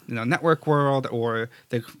network world, or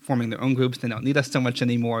they're forming their own groups. They don't need us so much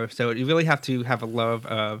anymore. So you really have to have a love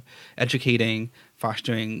of educating,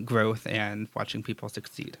 fostering growth, and watching people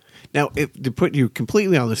succeed. Now, to put you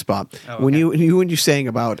completely on the spot, okay. when you're saying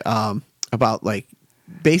about like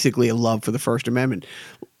basically a love for the First Amendment,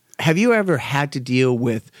 have you ever had to deal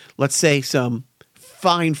with, let's say, some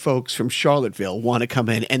fine folks from Charlottesville want to come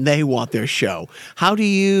in and they want their show? How do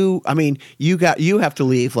you? I mean, you have to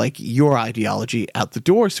leave like your ideology out the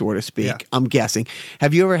door, so to speak. Yeah. I'm guessing.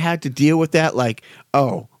 Have you ever had to deal with that? Like,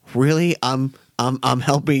 oh, really? I'm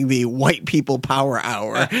helping the White People Power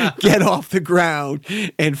Hour get off the ground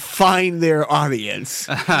and find their audience.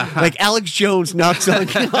 Like Alex Jones knocks on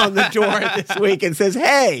the door this week and says,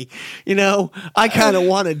 "Hey, I kind of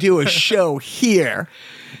want to do a show here."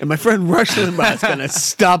 And my friend Rush Limbaugh is going to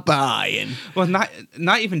stop by. And well,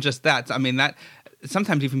 not even just that. I mean, that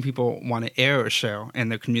sometimes even people want to air a show in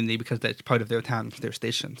their community because that's part of their town, their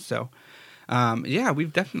station. So,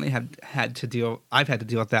 we've definitely had to deal. I've had to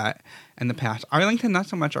deal with that in the past. Arlington, not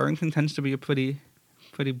so much. Arlington tends to be a pretty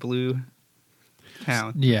blue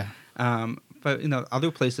town. Yeah. But other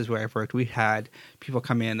places where I've worked, we had people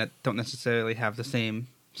come in that don't necessarily have the same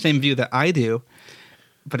view that I do.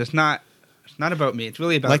 But it's not about me. It's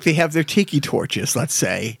really about, like, they have their tiki torches, let's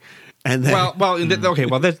say, and then okay.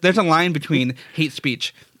 Well, there's a line between hate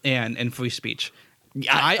speech and free speech.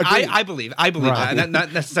 I believe Right. that.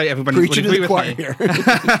 Not necessarily everybody Preaching would to agree the with choir me.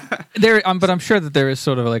 here. But I'm sure that there is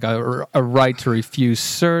sort of like a right to refuse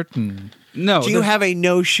certain. No, Do you have a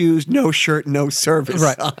no shoes, no shirt, no service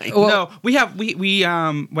Right. sign? Well- no, we have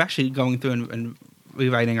we're actually going through and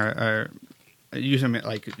rewriting our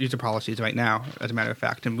user policies right now, as a matter of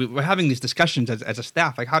fact, and we're having these discussions as a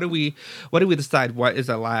staff. Like, what do we decide what is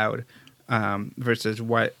allowed versus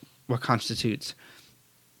what constitutes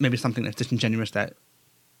maybe something that's disingenuous that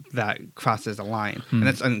crosses a line, and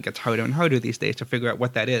I think it gets harder and harder these days to figure out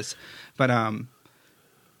what that is. But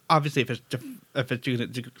obviously, if it's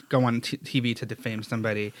going to go on TV to defame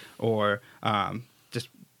somebody or just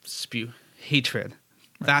spew hatred,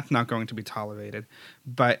 that's not going to be tolerated.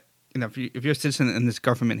 But if you're a citizen in this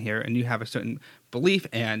government here and you have a certain belief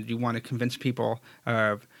and you want to convince people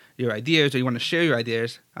of your ideas, or you want to share your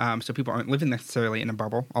ideas, so people aren't living necessarily in a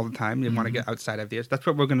bubble all the time, you want to get outside ideas. That's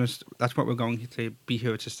what we're going to be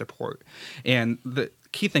here to support. And the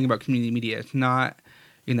key thing about community media, it's not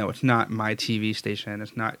my TV station.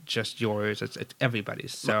 It's not just yours. It's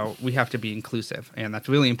everybody's. So we have to be inclusive, and that's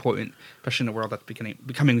really important, especially in a world that's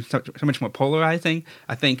becoming so much more polarizing.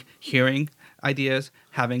 I think hearing ideas,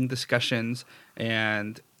 having discussions,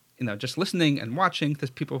 and just listening and watching to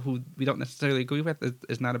people who we don't necessarily agree with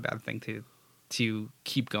is not a bad thing to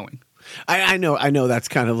keep going. I know that's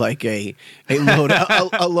kind of like a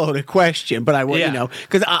loaded question, but I would, Yeah.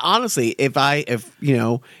 because honestly, if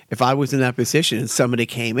I was in that position and somebody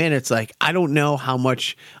came in, it's like, I don't know how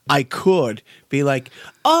much I could be like,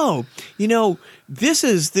 oh, this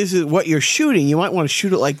is what you're shooting. You might want to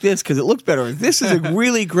shoot it like this because it looks better. This is a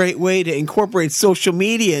really great way to incorporate social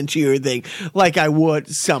media into your thing, like I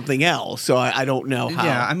would something else. So I don't know how.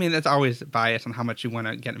 Yeah, I mean, it's always biased on how much you want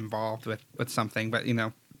to get involved with something, but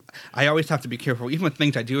I always have to be careful, even with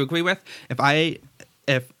things I do agree with.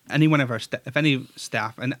 If any one of our if any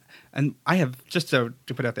staff, and I have, just to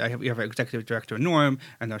put out there, we have our executive director Norm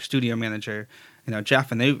and our studio manager,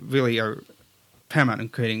 Jeff, and they really are paramount in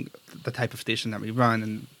creating the type of station that we run,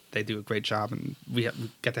 and they do a great job, and we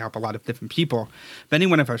get to help a lot of different people. But any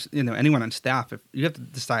one of our, anyone on staff, if you have to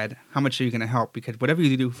decide how much are you going to help, because whatever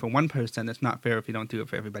you do for one person, it's not fair if you don't do it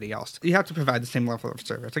for everybody else. You have to provide the same level of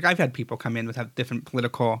service. Like, I've had people come in with have different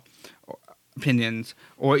political opinions,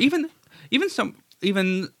 or even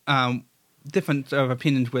different of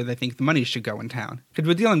opinions where they think the money should go in town. Because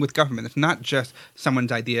we're dealing with government. It's not just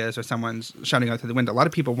someone's ideas or someone's shouting out through the window. A lot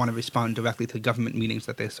of people want to respond directly to government meetings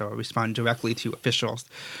that they saw, or respond directly to officials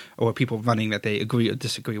or people running that they agree or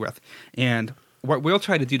disagree with. And what we'll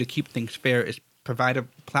try to do to keep things fair is provide a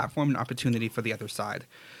platform and opportunity for the other side.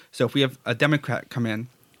 So if we have a Democrat come in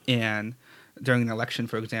and during an election,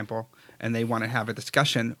 for example, and they want to have a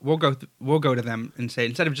discussion, we'll go to them and say,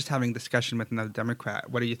 instead of just having a discussion with another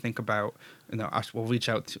Democrat, what do you think about us? We'll reach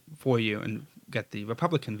out for you and get the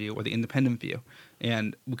Republican view or the independent view,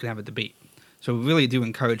 and we can have a debate. So we really do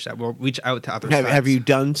encourage that. We'll reach out to other sides. Have you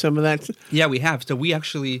done some of that? Yeah, we have. So we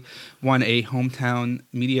actually won a Hometown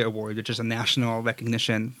Media Award, which is a national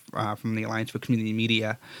recognition from the Alliance for Community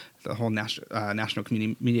Media, the whole national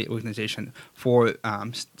community media organization, for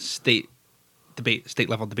state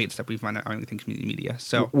level debates that we've run at Arlington Community Media.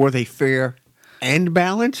 So Were they fair and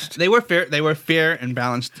balanced? They were fair. They were fair and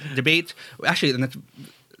balanced debates. Actually, and that's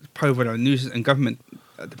part of what our news and government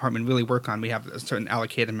department really work on. We have a certain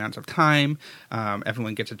allocated amounts of time.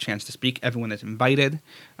 Everyone gets a chance to speak. Everyone is invited,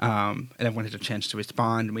 and everyone has a chance to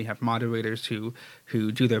respond. And we have moderators who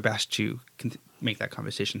do their best to make that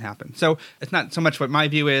conversation happen. So it's not so much what my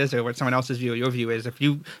view is or what someone else's view or your view is. If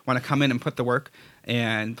you want to come in and put the work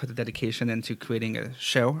and put the dedication into creating a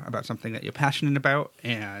show about something that you're passionate about,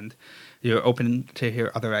 and you're open to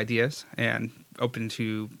hear other ideas and open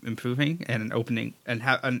to improving and open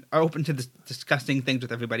to discussing things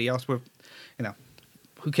with everybody else, who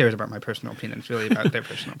cares about my personal opinion? It's really about their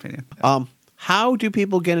personal opinion. How do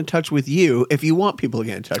people get in touch with you if you want people to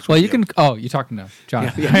get in touch with you? Well, you can. Oh, you're talking to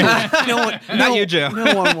Jonathan. Not you, Joe.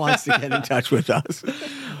 No one wants to get in touch with us.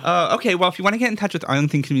 Okay, well, if you want to get in touch with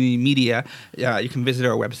Arlington Community Media, you can visit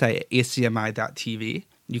our website at acmi.tv.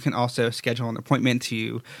 You can also schedule an appointment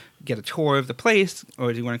to get a tour of the place,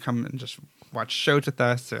 or do you want to come and just watch shows with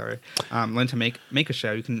us, or learn to make a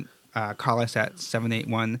show, you can call us at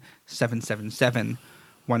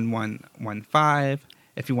 781-777-1115.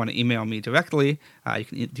 If you want to email me directly, you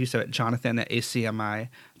can do so at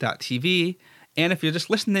jonathan@acmi.tv. And if you're just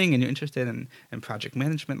listening and you're interested in project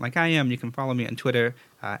management like I am, you can follow me on Twitter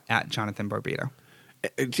at Jonathan Barbado.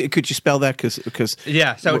 Could you spell that? Because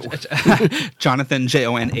yeah, so it's Jonathan,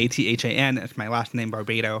 Jonathan. It's my last name,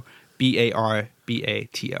 Barbado,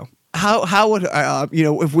 Barbato. How would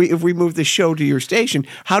if we move the show to your station,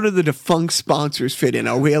 how do the defunct sponsors fit in?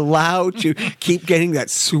 Are we allowed to keep getting that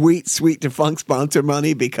sweet defunct sponsor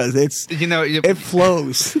money, because it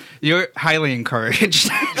flows? You're highly encouraged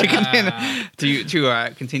to continue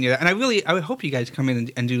that, and I would hope you guys come in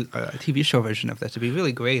and do a TV show version of this. It'd be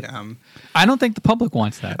really great. I don't think the public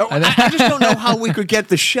wants that. I just don't know how we could get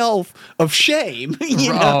the shelf of shame.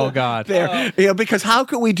 Oh God! There, because how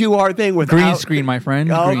could we do our thing without green screen, my friend?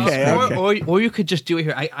 Okay. Green screen. Or you could just do it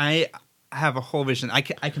here. I have a whole vision. I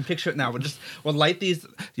can picture it now. We'll light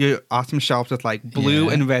your awesome shelves with like blue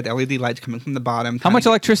and red LED lights coming from the bottom. How much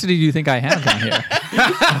electricity do you think I have down here?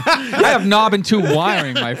 I have knob and tube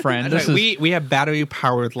wiring, my friend. We have battery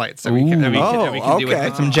powered lights that we can do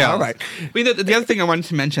with some gel. All right. The other thing I wanted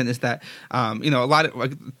to mention is that a lot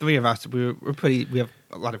of three of us we have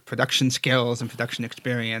a lot of production skills and production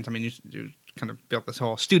experience. I mean, you kind of built this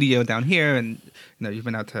whole studio down here, and you've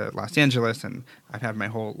been out to Los Angeles, and I've had my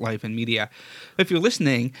whole life in media. But if you're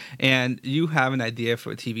listening and you have an idea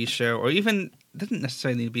for a TV show, or even it doesn't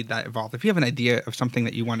necessarily need to be that involved, if you have an idea of something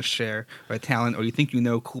that you want to share, or a talent, or you think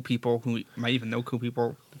cool people who might even know cool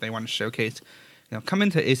people that they want to showcase, come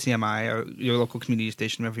into ACMI or your local community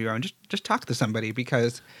station, wherever you are, and just talk to somebody,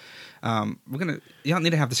 because you don't need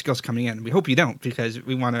to have the skills coming in. We hope you don't, because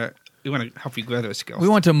we want to to help you grow those skills. We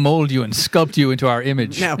want to mold you and sculpt you into our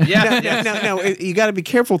image. Now, Yeah, now, you got to be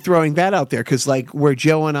careful throwing that out there because, like, where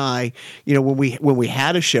Joe and I, when we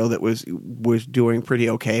had a show that was doing pretty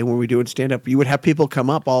okay, when we were doing stand up, you would have people come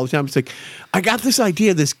up all the time. It's like, I got this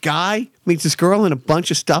idea. This guy meets this girl, and a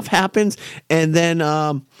bunch of stuff happens, and then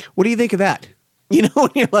what do you think of that? And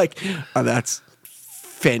you're like, oh, that's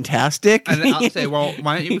fantastic. And I'll say, well,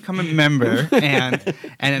 why don't you become a member and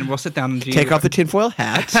then we'll sit down and do Take off the tinfoil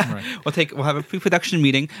hat. We'll have a pre-production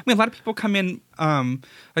meeting. I mean, a lot of people come in.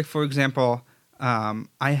 Like for example,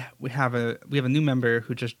 we have a new member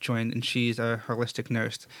who just joined, and she's a holistic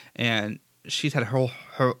nurse, and she's had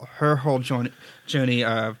her whole journey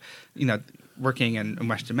of working in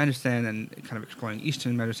Western medicine and kind of exploring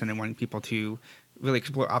Eastern medicine and wanting people to really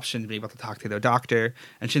explore options, be able to talk to their doctor.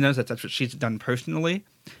 And she knows that's what she's done personally.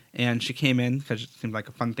 And she came in because it seemed like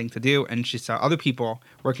a fun thing to do. And she saw other people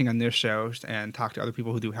working on their shows and talked to other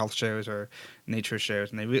people who do health shows or nature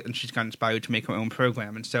shows. And she's got inspired to make her own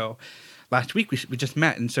program. And so last week we just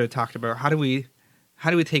met and sort of talked about how do we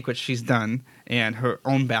take what she's done and her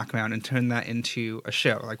own background and turn that into a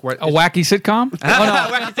show? Like what? A wacky sitcom?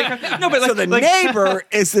 Wacky sitcom? No, but So the neighbor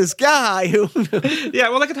is this guy who. Yeah,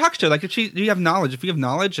 well, like a talk show. Like if you have knowledge, if you have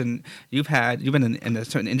knowledge and you've been in a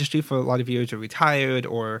certain industry for a lot of years, or retired,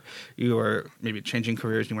 or you are maybe changing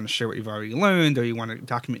careers, you want to share what you've already learned, or you want to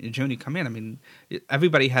document your journey, come in. I mean,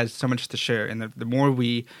 everybody has so much to share, and the more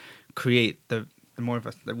we create, the more of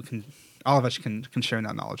us that we can. All of us can share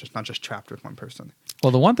that knowledge. It's not just trapped with one person.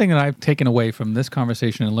 Well, the one thing that I've taken away from this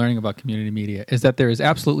conversation and learning about community media is that there is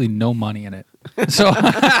absolutely no money in it. So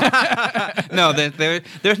No,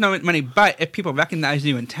 there's no money. But if people recognize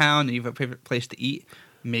you in town and you have a favorite place to eat,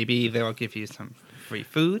 maybe they'll give you some free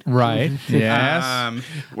food. right, yes.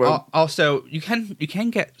 Also, you can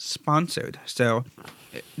get sponsored. So,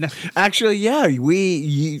 Actually, yeah,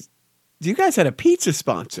 you guys had a pizza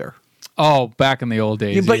sponsor. Oh, back in the old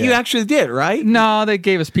days. But yeah. you actually did, right? No, they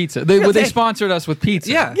gave us pizza. They sponsored us with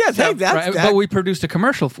pizza. Yeah. Yeah, So- But we produced a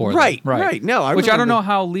commercial for them. Right. No, I which I don't remember. know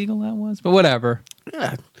how legal that was, but whatever.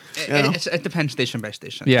 Yeah. It depends station by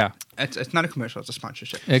station. Yeah, It's not a commercial. It's a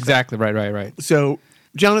sponsorship. exactly. Right. So,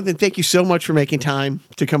 Jonathan, thank you so much for making time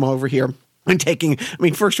to come over here. And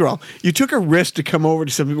first of all, you took a risk to come over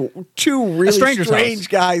to two really stranger's strange house.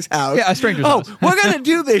 guys' house. Yeah, a stranger's house. We're going to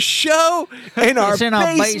do this show in our It's in our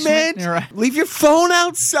basement. basement. You're right. Leave your phone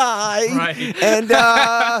outside. Right. And,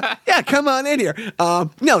 come on in here.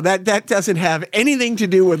 No, that doesn't have anything to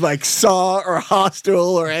do with like Saw or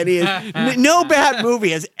Hostel or any. No bad movie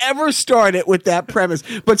has ever started with that premise.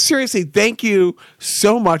 But seriously, thank you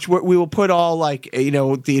so much. We will put all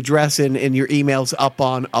the address and your emails up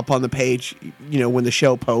on the page. When the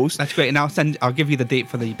show posts. That's great, and I'll give you the date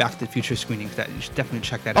for the Back to the Future screenings. That you should definitely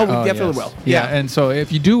check that Oh, out. we definitely will. Yeah, and so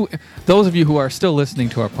if you do, those of you who are still listening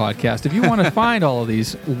to our podcast, if you want to find all of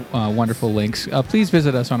these wonderful links, please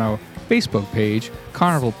visit us on our Facebook page,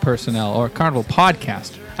 Carnival Personnel or Carnival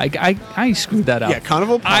Podcast. I screwed that up. Yeah,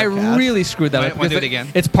 Carnival Podcast. I really screwed that up. Want to do because it again?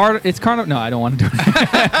 It's Carnival. No, I don't want to do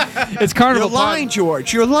it. It's Carnival. You're lying,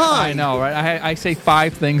 George. You're lying. I know, right? I say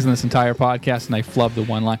 5 things in this entire podcast, and I flub the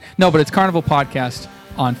one line. No, but it's Carnival Podcast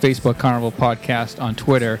on Facebook, Carnival Podcast on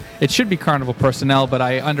Twitter. It should be Carnival Personnel, but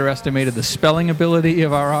I underestimated the spelling ability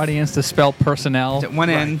of our audience to spell personnel. Is it one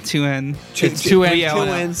N, two N? It's two N's, three L,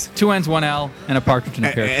 two N's. 2 N's, 1 L, and a partridge in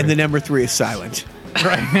a pear tree. And the number 3 is silent.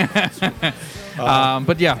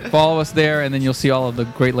 But yeah, follow us there, and then you'll see all of the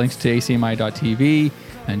great links to acmi.tv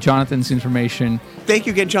and Jonathan's information. Thank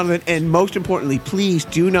you again, Jonathan. And most importantly, please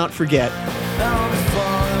do not forget